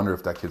you got to wonder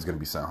if that kid's going to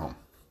be sent home.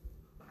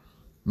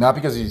 Not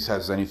because he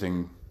has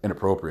anything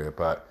inappropriate,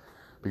 but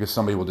because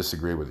somebody will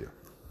disagree with you.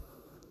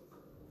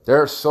 There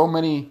are so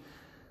many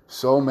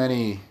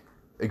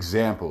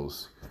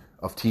examples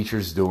of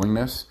teachers doing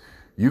this.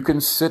 You can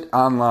sit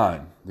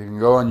online, you can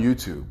go on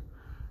YouTube,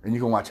 and you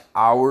can watch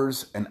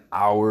hours and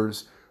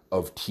hours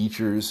of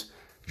teachers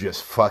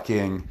just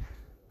fucking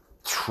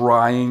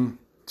trying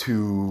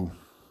to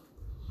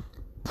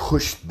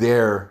push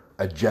their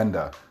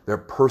agenda, their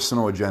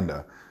personal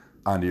agenda,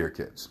 onto your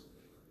kids.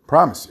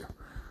 Promise you.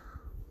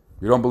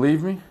 You don't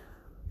believe me?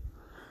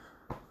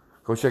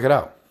 Go check it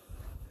out.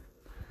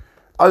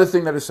 Other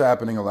thing that is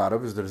happening a lot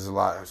of is there's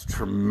a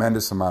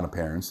tremendous amount of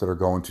parents that are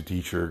going to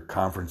teacher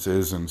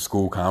conferences and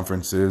school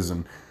conferences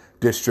and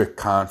district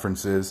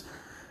conferences,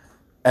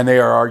 and they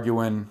are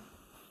arguing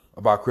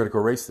about critical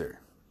race theory,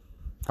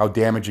 how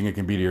damaging it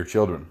can be to your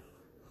children.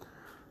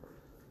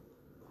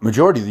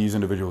 Majority of these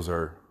individuals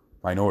are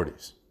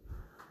minorities.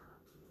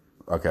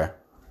 Okay,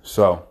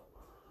 so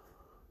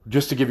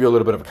just to give you a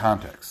little bit of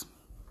context.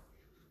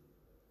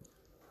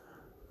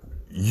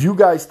 You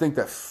guys think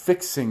that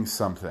fixing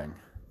something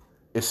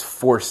is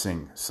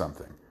forcing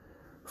something.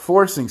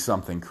 Forcing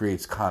something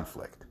creates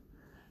conflict.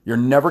 You're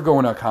never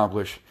going to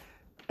accomplish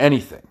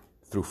anything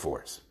through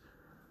force.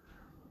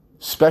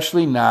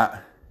 Especially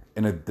not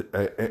in a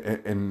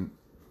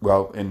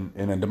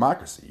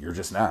democracy. You're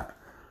just not.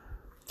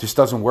 It just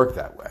doesn't work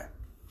that way.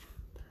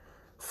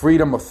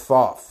 Freedom of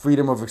thought,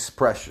 freedom of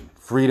expression,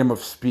 freedom of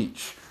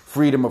speech,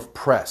 freedom of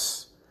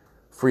press.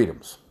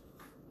 Freedoms.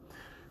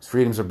 These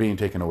freedoms are being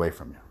taken away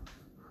from you.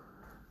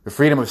 The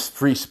freedom of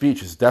free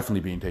speech is definitely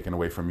being taken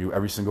away from you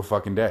every single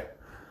fucking day.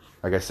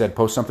 Like I said,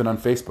 post something on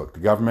Facebook. The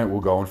government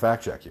will go and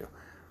fact check you.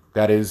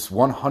 That is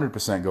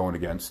 100% going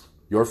against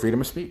your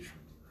freedom of speech.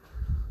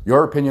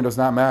 Your opinion does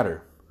not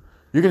matter.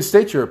 You can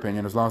state your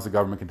opinion as long as the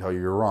government can tell you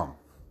you're wrong.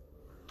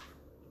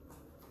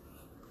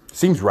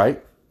 Seems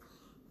right.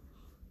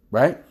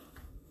 Right?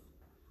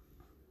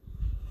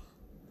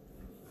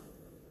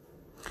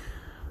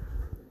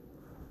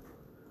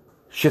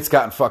 Shit's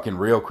gotten fucking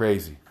real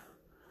crazy.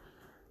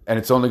 And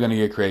it's only going to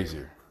get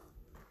crazier.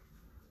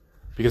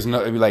 Because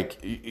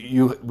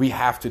we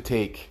have to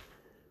take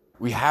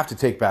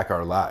back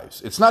our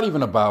lives. It's not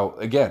even about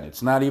getting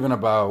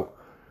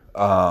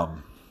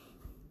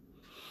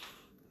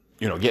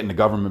the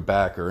government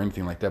back or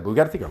anything like that, but we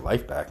got to take our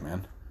life back,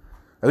 man.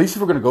 At least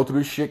if we're going to go through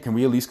this shit, can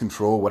we at least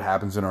control what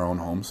happens in our own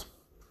homes?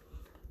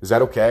 Is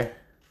that okay?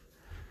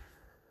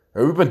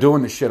 We've been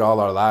doing this shit all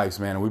our lives,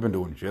 man, and we've been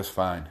doing just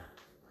fine.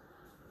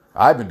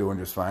 I've been doing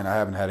just fine. I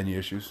haven't had any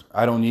issues.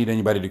 I don't need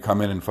anybody to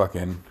come in and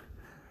fucking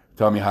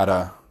tell me how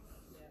to,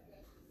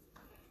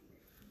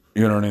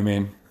 you know what I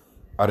mean?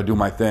 How to do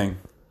my thing.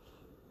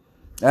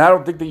 And I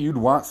don't think that you'd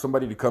want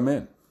somebody to come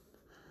in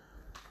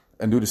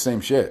and do the same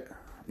shit.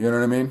 You know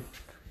what I mean?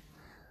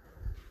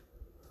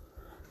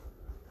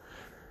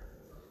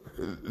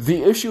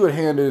 The issue at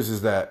hand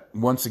is that,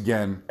 once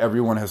again,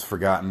 everyone has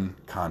forgotten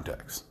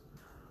context.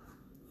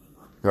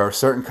 There are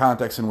certain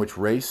contexts in which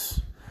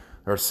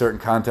there are certain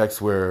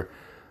contexts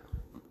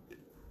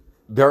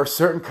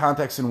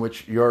in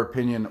which your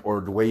opinion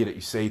or the way that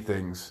you say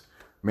things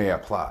may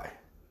apply.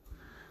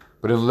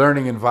 But in a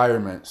learning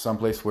environment,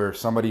 someplace where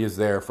somebody is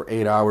there for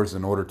 8 hours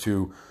in order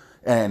to,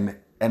 and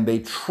they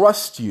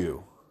trust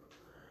you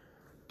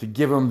to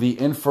give them the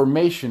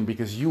information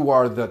because you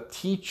are the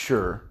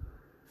teacher,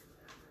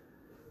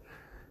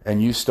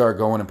 and you start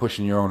going and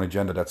pushing your own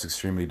agenda, that's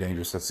extremely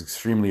dangerous. That's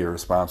extremely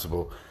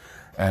irresponsible.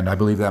 And I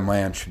believe that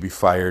man should be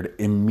fired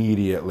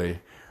immediately.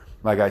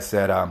 Like I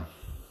said,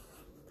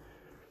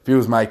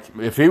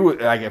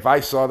 if I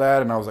saw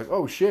that and I was like,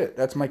 oh shit,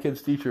 that's my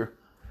kid's teacher.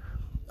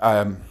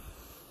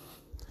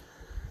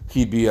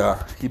 he'd be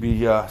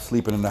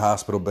sleeping in the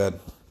hospital bed.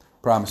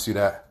 Promise you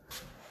that.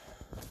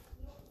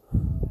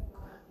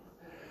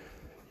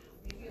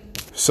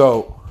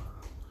 So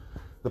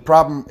the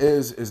problem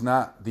is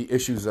not the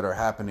issues that are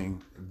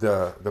happening.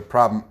 The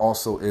problem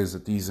also is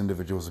that these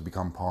individuals have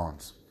become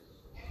pawns.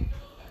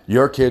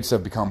 Your kids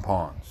have become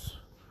pawns.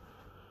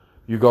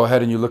 You go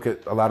ahead and you look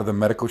at a lot of the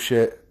medical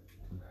shit.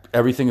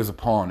 Everything is a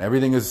pawn.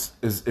 Everything is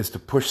to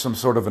push some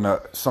sort of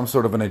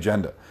an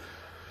agenda.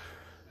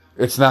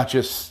 It's not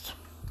just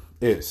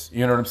is.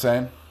 You know what I'm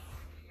saying?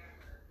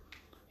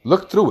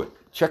 Look through it.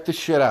 Check this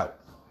shit out.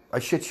 I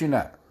shit you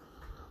not.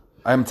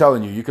 I'm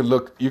telling you,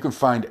 you can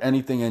find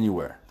anything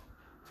anywhere.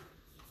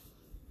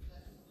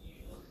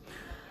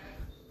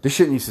 This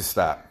shit needs to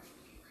stop.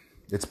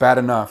 It's bad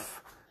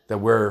enough that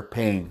we're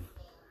paying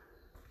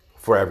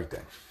for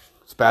everything.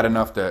 It's bad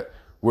enough that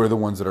we're the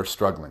ones that are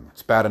struggling.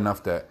 It's bad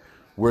enough that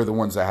we're the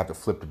ones that have to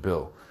flip the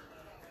bill.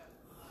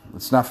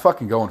 Let's not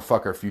fucking go and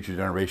fuck our future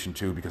generation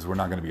too, because we're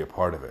not going to be a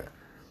part of it.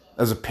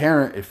 As a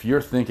parent, if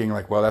you're thinking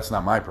like, well, that's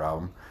not my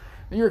problem,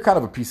 then you're kind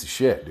of a piece of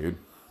shit, dude.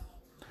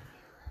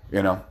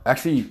 You know,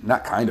 actually,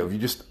 not kind of. You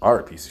just are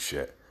a piece of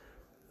shit.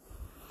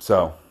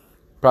 So,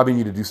 probably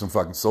need to do some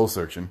fucking soul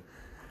searching.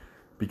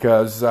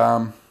 Because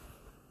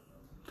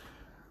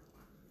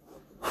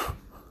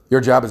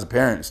your job as a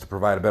parent is to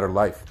provide a better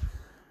life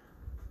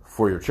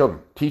for your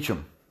children. Teach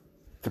them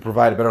to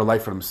provide a better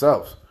life for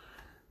themselves.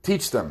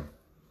 Teach them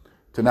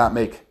to not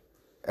make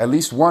at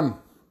least one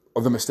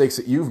of the mistakes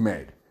that you've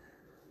made.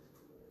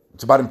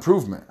 It's about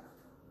improvement.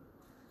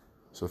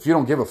 So if you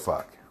don't give a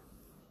fuck,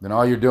 then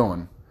all you're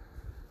doing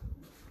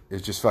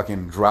is just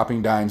fucking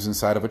dropping dimes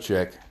inside of a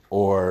chick,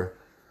 or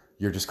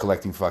you're just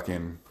collecting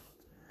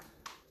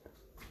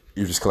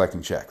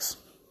checks.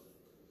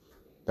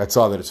 That's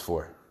all that it's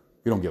for.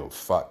 You don't give a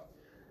fuck.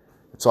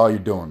 That's all you're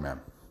doing, man.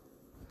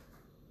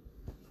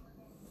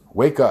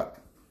 Wake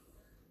up.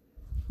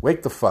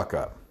 Wake the fuck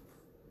up.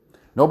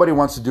 Nobody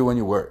wants to do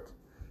any work.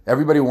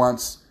 Everybody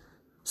wants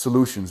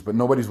solutions, but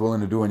nobody's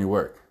willing to do any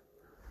work.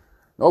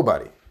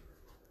 Nobody.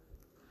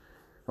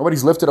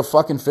 Nobody's lifted a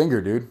fucking finger,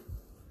 dude.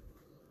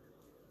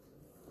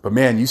 But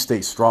man, you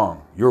stay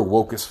strong. You're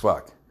woke as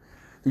fuck.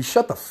 Dude,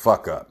 shut the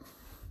fuck up.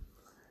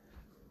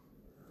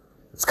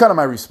 It's kind of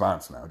my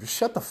response now. Just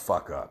shut the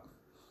fuck up.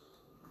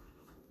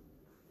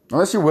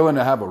 Unless you're willing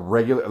to have a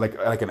regular,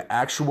 like an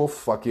actual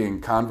fucking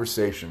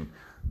conversation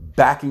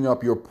backing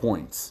up your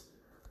points,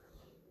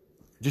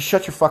 just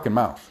shut your fucking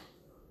mouth.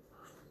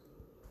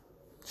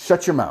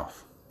 Shut your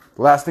mouth.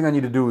 The last thing I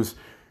need to do is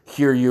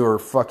hear your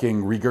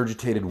fucking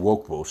regurgitated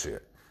woke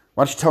bullshit.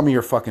 Why don't you tell me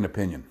your fucking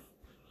opinion?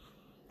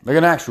 Like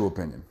an actual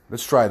opinion.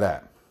 Let's try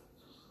that.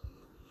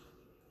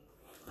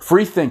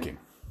 Free thinking.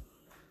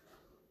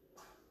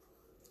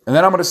 And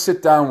then I'm going to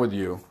sit down with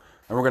you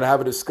and we're going to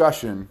have a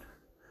discussion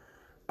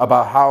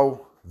about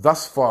how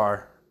thus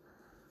far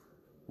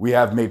we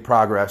have made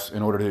progress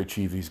in order to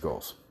achieve these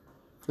goals.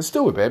 Let's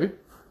do it, baby.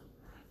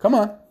 Come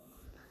on.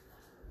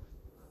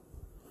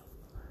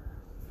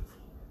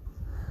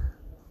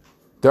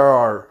 There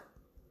are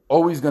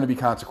always going to be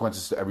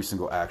consequences to every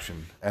single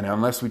action. And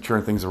unless we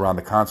turn things around,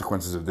 the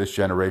consequences of this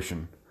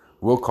generation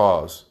will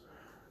cause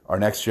our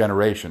next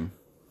generation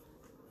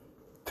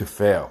to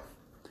fail.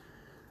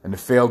 And to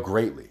fail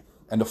greatly.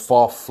 And to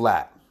fall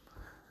flat.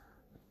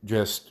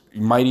 Just,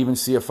 you might even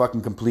see a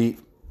fucking complete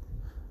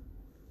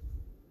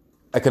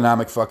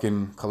economic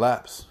fucking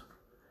collapse.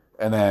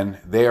 And then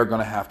they are going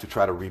to have to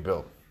try to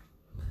rebuild.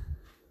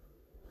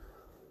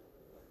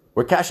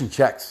 We're cashing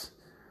checks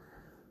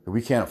that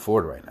we can't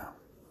afford right now.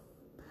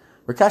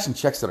 We're cashing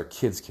checks that our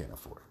kids can't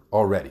afford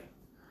already.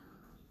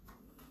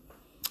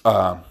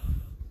 My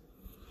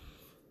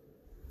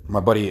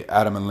buddy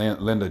Adam and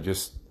Linda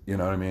just, you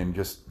know what I mean,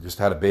 just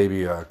had a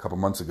baby a couple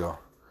months ago.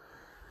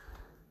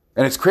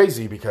 And it's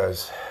crazy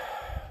because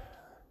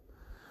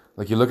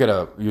like you look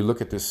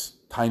at this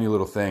tiny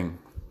little thing.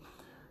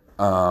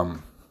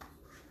 And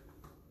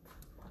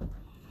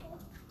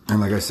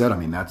like I said, I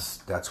mean,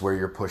 that's where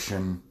you're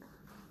pushing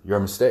your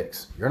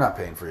mistakes. You're not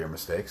paying for your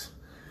mistakes.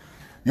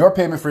 Your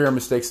payment for your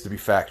mistakes is to be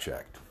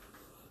fact-checked.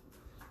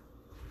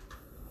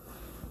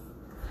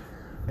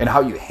 And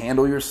how you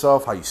handle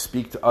yourself, how you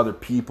speak to other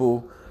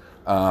people,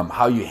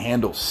 how you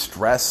handle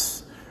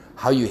stress,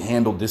 how you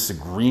handle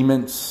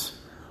disagreements,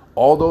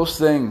 all those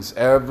things,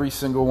 every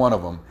single one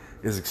of them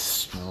is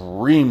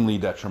extremely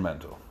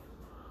detrimental.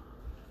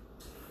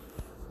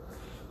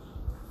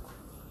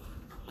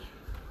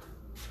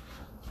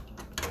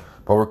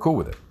 But we're cool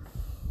with it.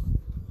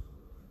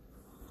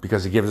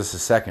 Because it gives us a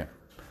second,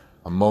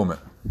 a moment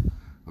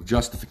of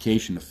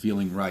justification of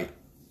feeling right.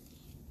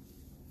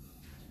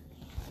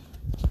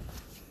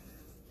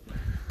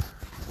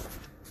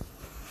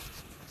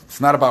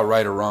 It's not about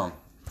right or wrong.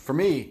 For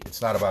me,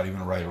 it's not about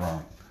even right or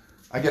wrong.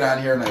 I get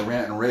on here and I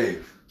rant and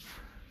rave.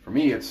 For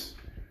me, it's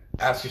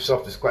ask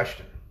yourself this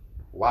question.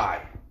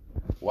 Why?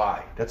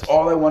 Why? That's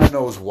all I want to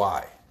know is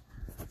why.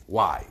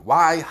 Why?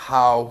 Why,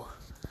 how?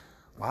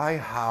 Why,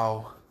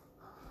 how?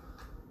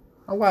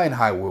 Why and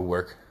how will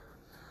work?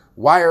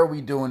 Why are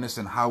we doing this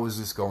and how is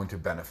this going to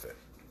benefit?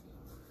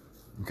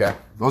 Okay?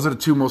 Those are the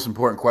two most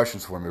important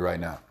questions for me right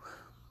now.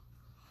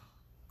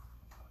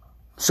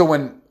 So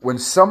when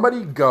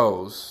somebody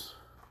goes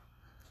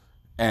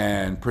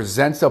and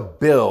presents a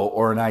bill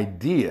or an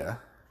idea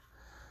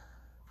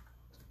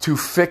to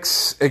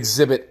fix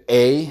exhibit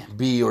A,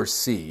 B, or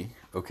C,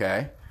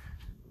 okay,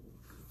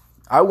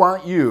 I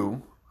want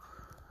you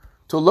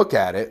to look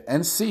at it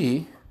and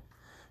see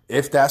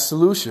if that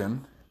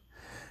solution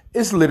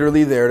is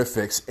literally there to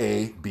fix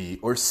A, B,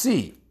 or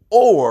C.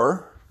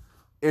 Or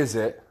is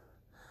it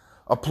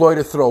a ploy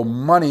to throw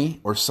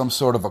money or some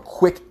sort of a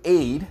quick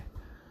aid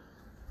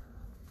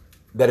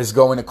that is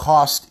going to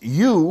cost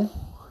you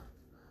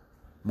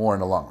more in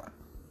the long run?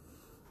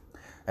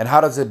 And how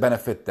does it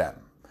benefit them?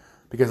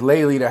 Because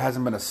lately there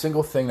hasn't been a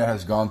single thing that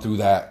has gone through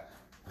that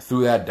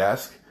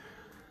desk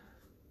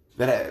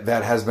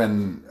that has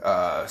been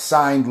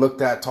signed,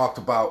 looked at, talked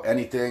about,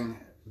 anything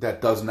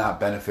that does not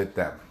benefit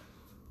them.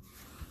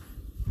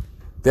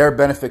 Their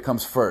benefit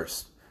comes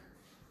first,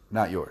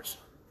 not yours.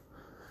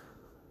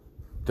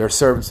 They're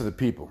servants of the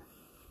people.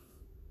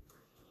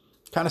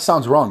 Kind of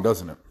sounds wrong,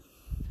 doesn't it?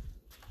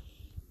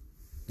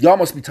 Y'all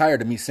must be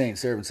tired of me saying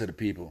servants of the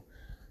people.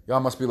 Y'all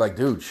must be like,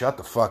 dude, shut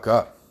the fuck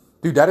up.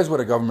 Dude, that is what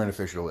a government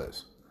official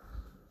is.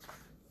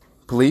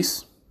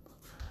 Police,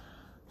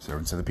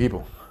 servants of the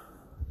people.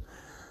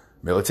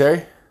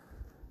 Military,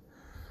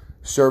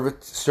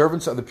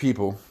 servants of the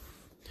people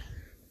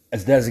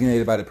as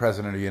designated by the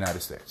President of the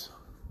United States.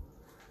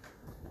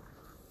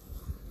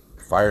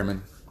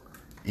 Firemen,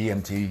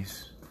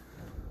 EMTs,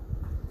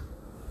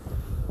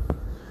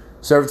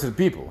 servants of the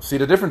people. See,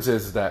 the difference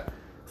is that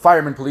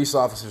firemen, police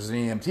officers, and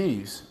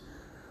EMTs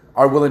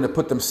are willing to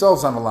put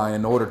themselves on the line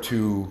in order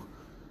to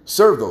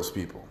serve those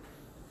people.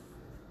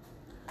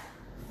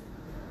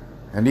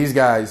 And these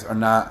guys are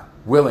not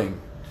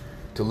willing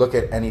to look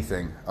at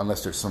anything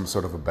unless there's some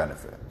sort of a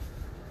benefit.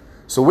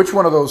 So which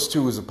one of those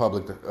two is a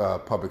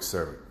public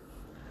servant?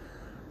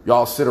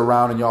 Y'all sit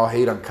around and y'all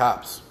hate on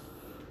cops,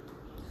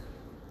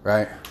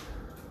 right?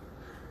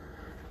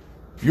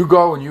 You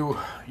go and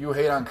you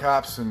hate on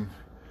cops and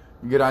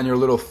you get on your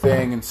little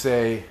thing and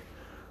say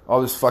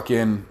all this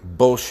fucking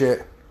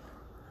bullshit.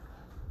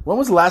 When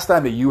was the last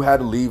time that you had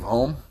to leave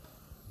home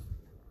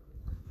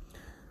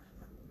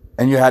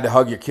and you had to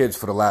hug your kids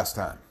for the last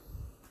time?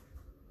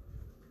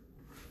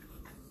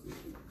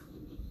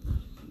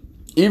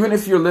 Even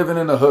if you're living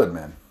in the hood,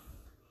 man.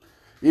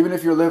 Even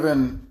if you're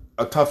living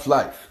a tough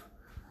life.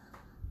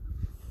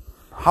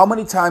 How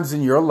many times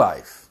in your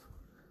life,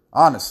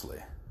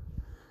 honestly,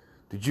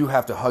 did you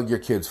have to hug your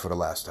kids for the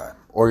last time?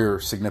 Or your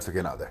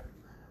significant other?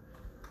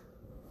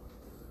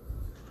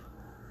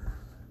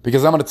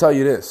 Because I'm going to tell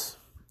you this.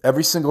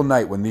 Every single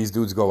night when these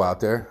dudes go out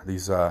there,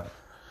 these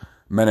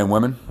men and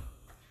women,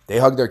 they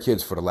hug their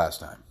kids for the last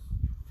time.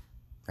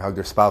 They hug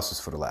their spouses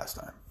for the last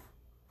time.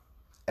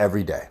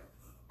 Every day.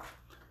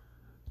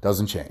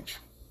 Doesn't change.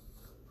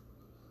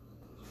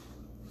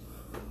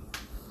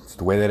 It's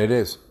the way that it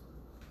is.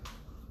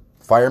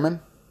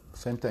 Firemen,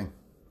 same thing.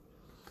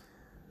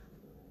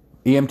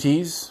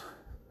 EMTs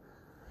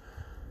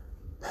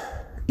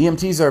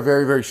are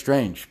very, very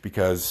strange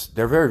because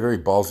they're very, very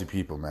ballsy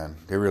people, man.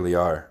 They really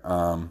are.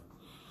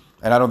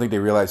 And I don't think they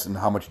realize in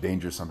how much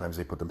danger sometimes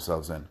they put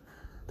themselves in.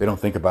 They don't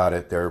think about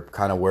it. They're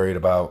kind of worried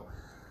about,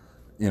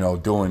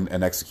 doing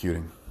and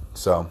executing.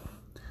 So,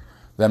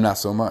 them not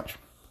so much.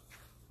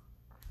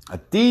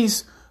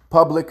 These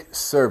public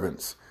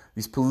servants,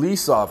 these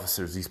police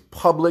officers, these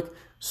public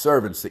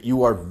servants that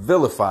you are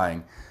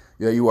vilifying,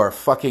 that you are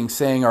fucking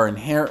saying are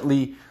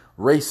inherently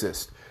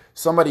racist.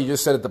 Somebody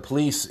just said that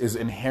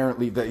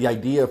the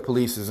idea of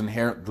police is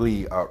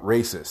inherently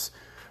racist.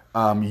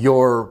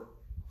 Your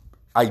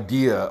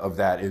idea of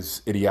that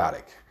is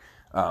idiotic,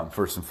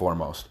 first and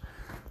foremost.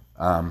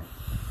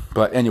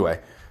 But anyway,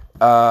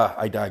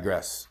 I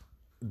digress.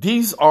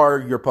 These are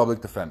your public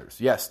defenders.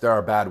 Yes, there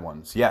are bad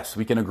ones. Yes,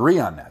 we can agree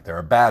on that. There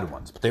are bad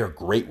ones, but there are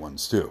great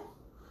ones too.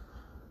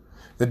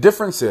 The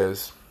difference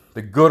is,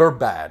 the good or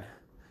bad,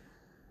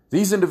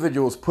 these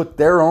individuals put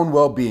their own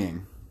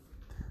well-being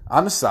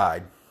on the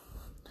side.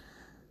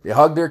 They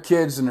hug their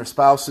kids and their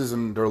spouses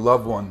and their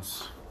loved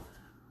ones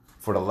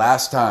for the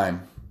last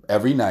time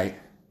every night,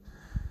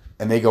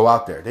 and they go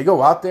out there. They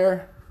go out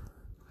there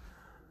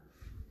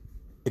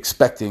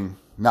expecting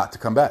not to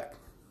come back.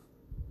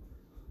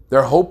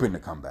 They're hoping to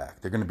come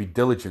back. They're going to be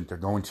diligent. They're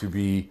going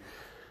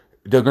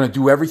to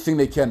do everything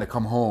they can to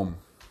come home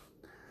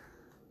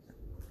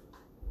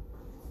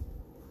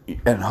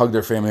and hug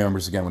their family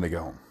members again when they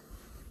get home.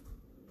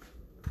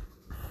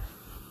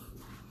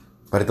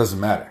 But it doesn't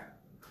matter.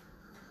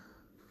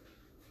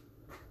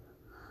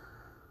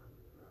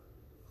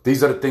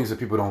 These are the things that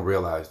people don't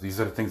realize.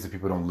 These are the things that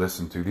people don't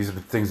listen to. These are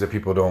the things that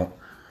people don't,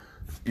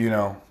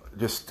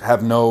 just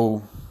have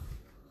no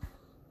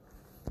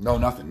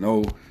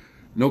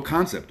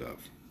concept of.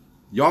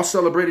 Y'all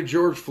celebrated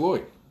George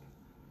Floyd.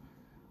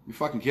 You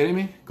fucking kidding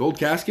me? Gold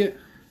casket?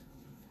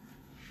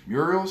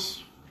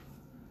 Murals?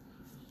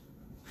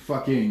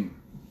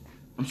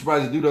 I'm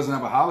surprised the dude doesn't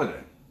have a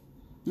holiday.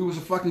 Dude was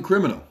a fucking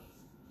criminal.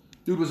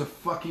 Dude was a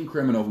fucking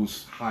criminal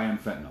who's high on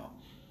fentanyl.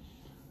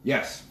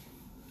 Yes.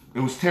 It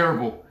was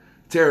terrible.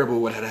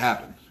 Terrible what had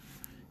happened.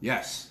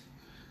 Yes.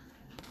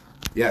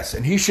 Yes,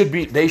 and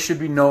they should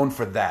be known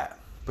for that.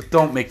 But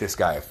don't make this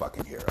guy a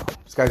fucking hero.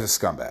 This guy's a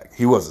scumbag.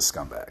 He was a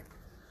scumbag.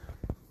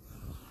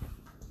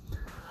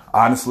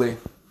 Honestly,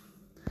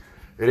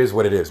 it is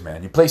what it is,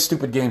 man. You play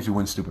stupid games, you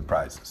win stupid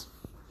prizes.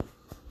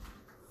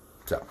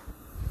 So,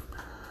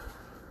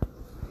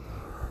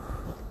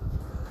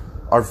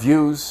 our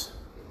views,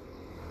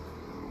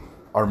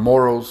 our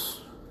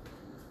morals,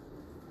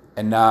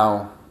 and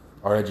now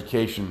our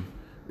education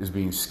is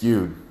being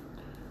skewed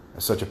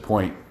at such a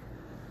point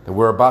that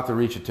we're about to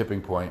reach a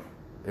tipping point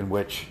in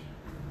which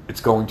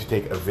it's going to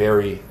take a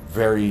very,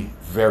 very,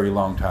 very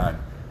long time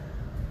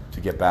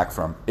to get back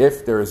from,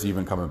 if there is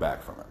even coming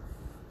back from it.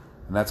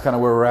 And that's kind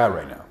of where we're at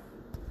right now.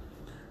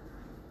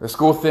 The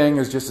school thing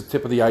is just the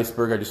tip of the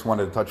iceberg. I just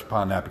wanted to touch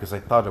upon that because I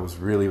thought it was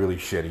really, really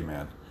shitty,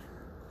 man.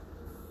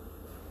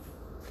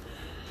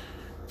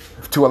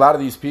 To a lot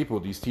of these people,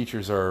 these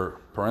teachers are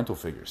parental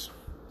figures.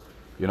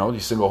 You know,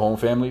 these single home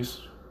families,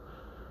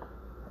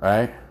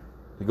 right?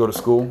 They go to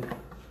school.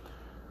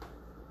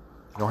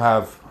 They don't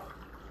have,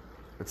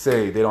 let's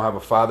say they don't have a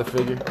father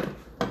figure.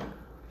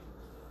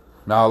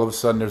 Now all of a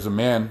sudden there's a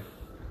man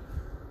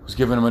who's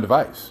giving them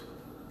advice.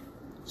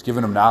 Who's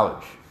giving them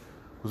knowledge.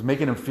 Who's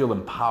making them feel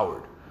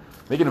empowered.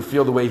 Making them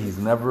feel the way they've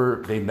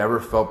never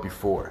felt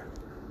before.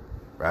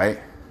 Right?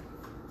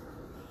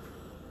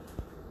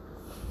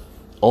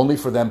 Only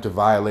for them to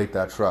violate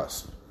that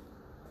trust.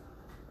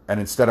 And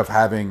instead of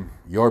having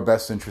your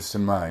best interests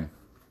in mind,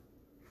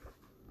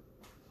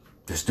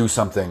 just do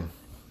something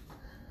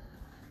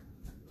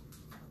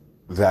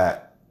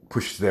that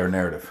pushes their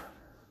narrative.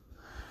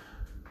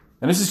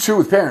 And this is true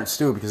with parents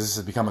too, because this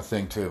has become a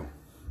thing too.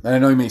 And I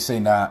know you may say,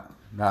 nah,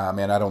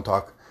 man, I don't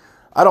talk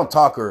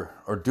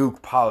or do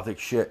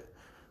politics shit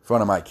in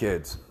front of my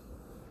kids.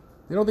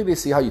 You don't think they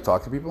see how you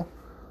talk to people?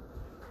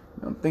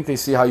 You don't think they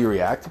see how you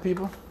react to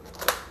people?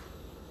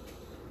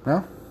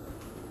 No?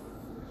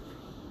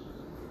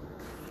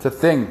 It's a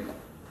thing.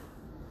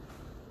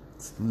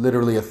 It's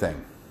literally a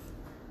thing.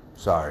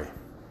 Sorry.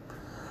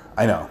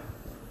 I know.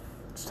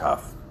 It's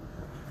tough.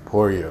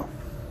 Poor you.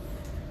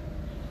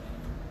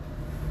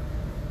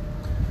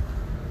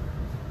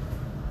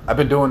 I've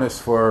been doing this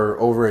for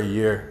over a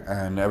year,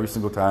 and every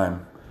single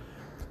time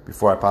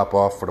before I pop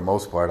off, for the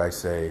most part, I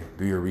say,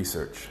 do your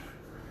research.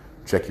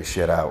 Check your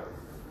shit out.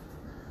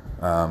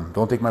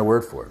 Don't take my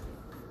word for it.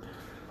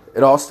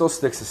 It all still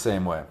sticks the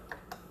same way.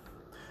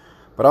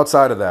 But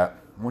outside of that,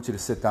 I want you to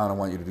sit down. I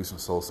want you to do some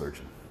soul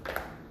searching.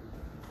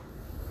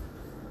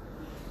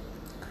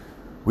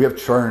 We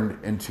have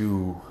turned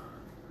into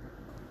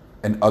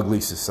an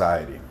ugly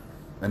society.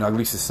 An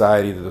ugly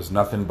society that does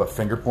nothing but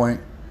finger point.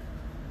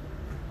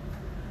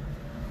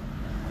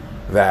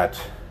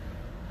 That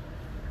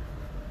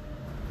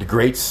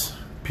degrades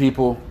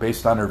people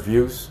based on their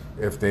views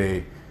if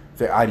their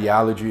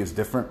ideology is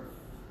different.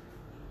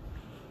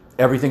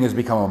 Everything has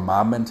become a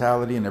mob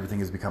mentality, and everything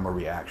has become a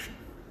reaction.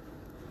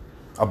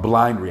 A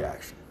blind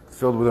reaction,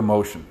 filled with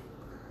emotion.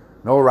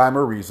 No rhyme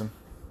or reason.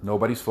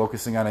 Nobody's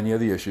focusing on any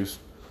of the issues.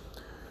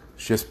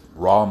 It's just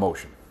raw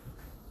emotion.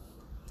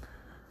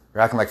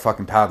 You're acting like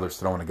fucking toddlers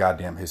throwing a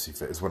goddamn hissy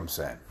fit, is what I'm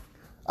saying.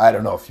 I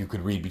don't know if you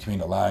could read between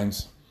the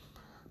lines.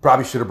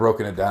 Probably should have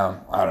broken it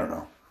down. I don't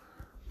know.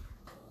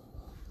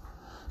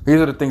 These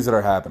are the things that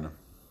are happening.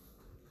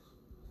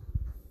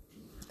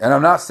 And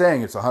I'm not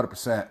saying it's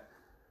 100%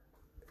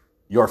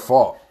 your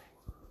fault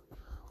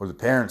or the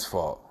parents'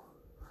 fault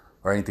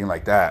or anything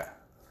like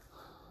that.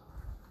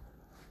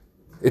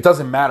 It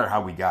doesn't matter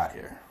how we got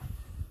here.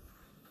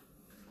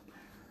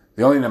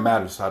 The only thing that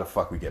matters is how the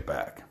fuck we get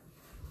back.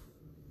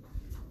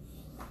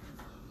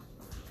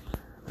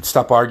 Let's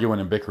stop arguing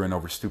and bickering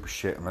over stupid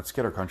shit, and let's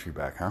get our country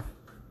back, huh?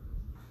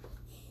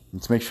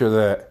 Let's make sure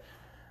that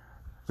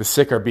the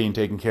sick are being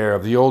taken care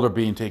of, the old are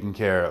being taken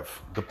care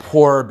of, the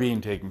poor are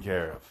being taken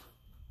care of.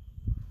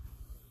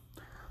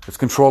 Let's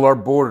control our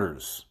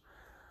borders.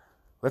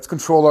 Let's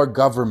control our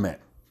government.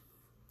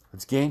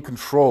 Let's gain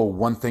control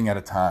one thing at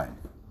a time.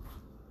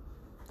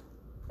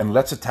 And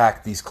let's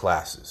attack these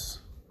classes.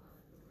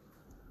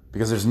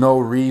 Because there's no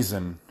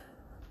reason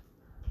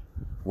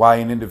why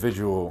an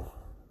individual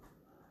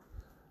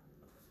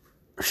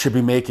should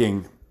be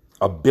making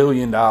 $1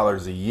 billion a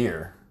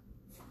year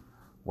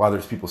while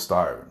there's people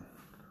starving.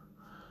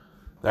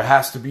 There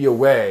has to be a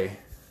way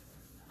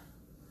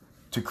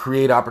to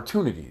create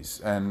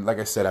opportunities. And like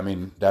I said, I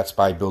mean, that's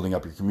by building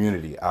up your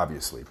community,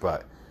 obviously.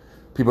 But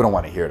people don't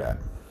want to hear that.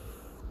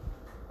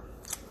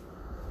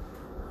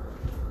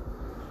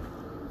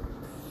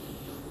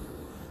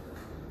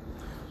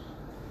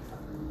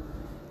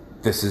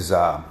 This is,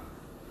 so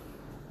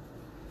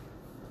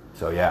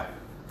yeah,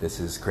 this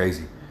is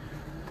crazy.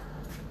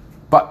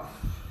 But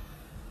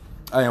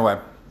anyway,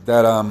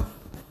 that,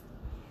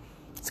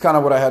 it's kind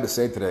of what I had to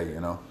say today,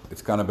 you know.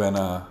 It's kind of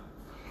been,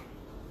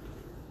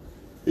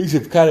 these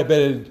have kind of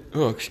been,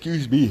 oh,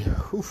 excuse me.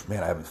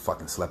 Man, I haven't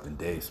fucking slept in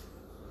days.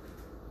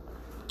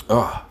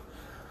 Oh.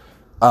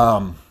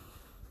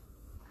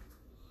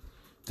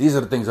 These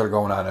are the things that are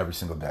going on every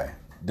single day.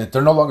 That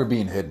they're no longer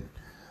being hidden.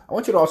 I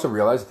want you to also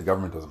realize that the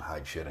government doesn't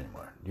hide shit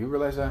anymore. Do you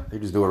realize that? They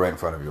just do it right in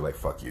front of you like,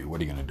 fuck you.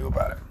 What are you going to do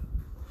about it?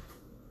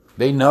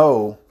 They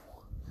know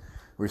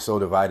we're so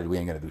divided we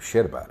ain't going to do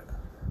shit about it.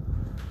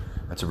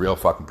 That's a real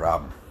fucking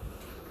problem.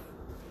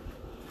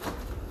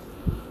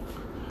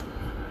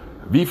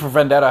 V for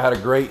Vendetta had a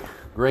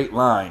great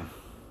line.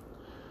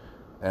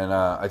 And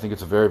I think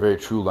it's a very, very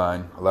true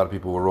line. A lot of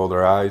people will roll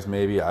their eyes,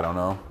 maybe. I don't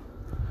know.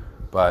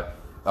 But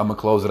I'm going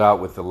to close it out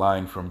with the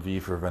line from V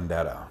for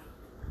Vendetta.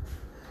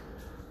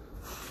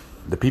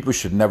 The people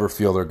should never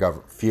fear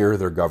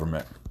their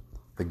government.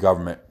 The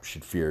government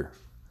should fear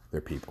their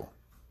people.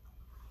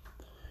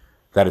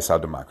 That is how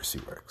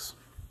democracy works.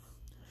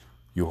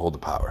 You hold the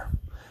power.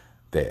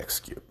 They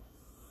execute.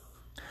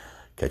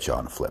 Catch you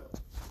on the flip.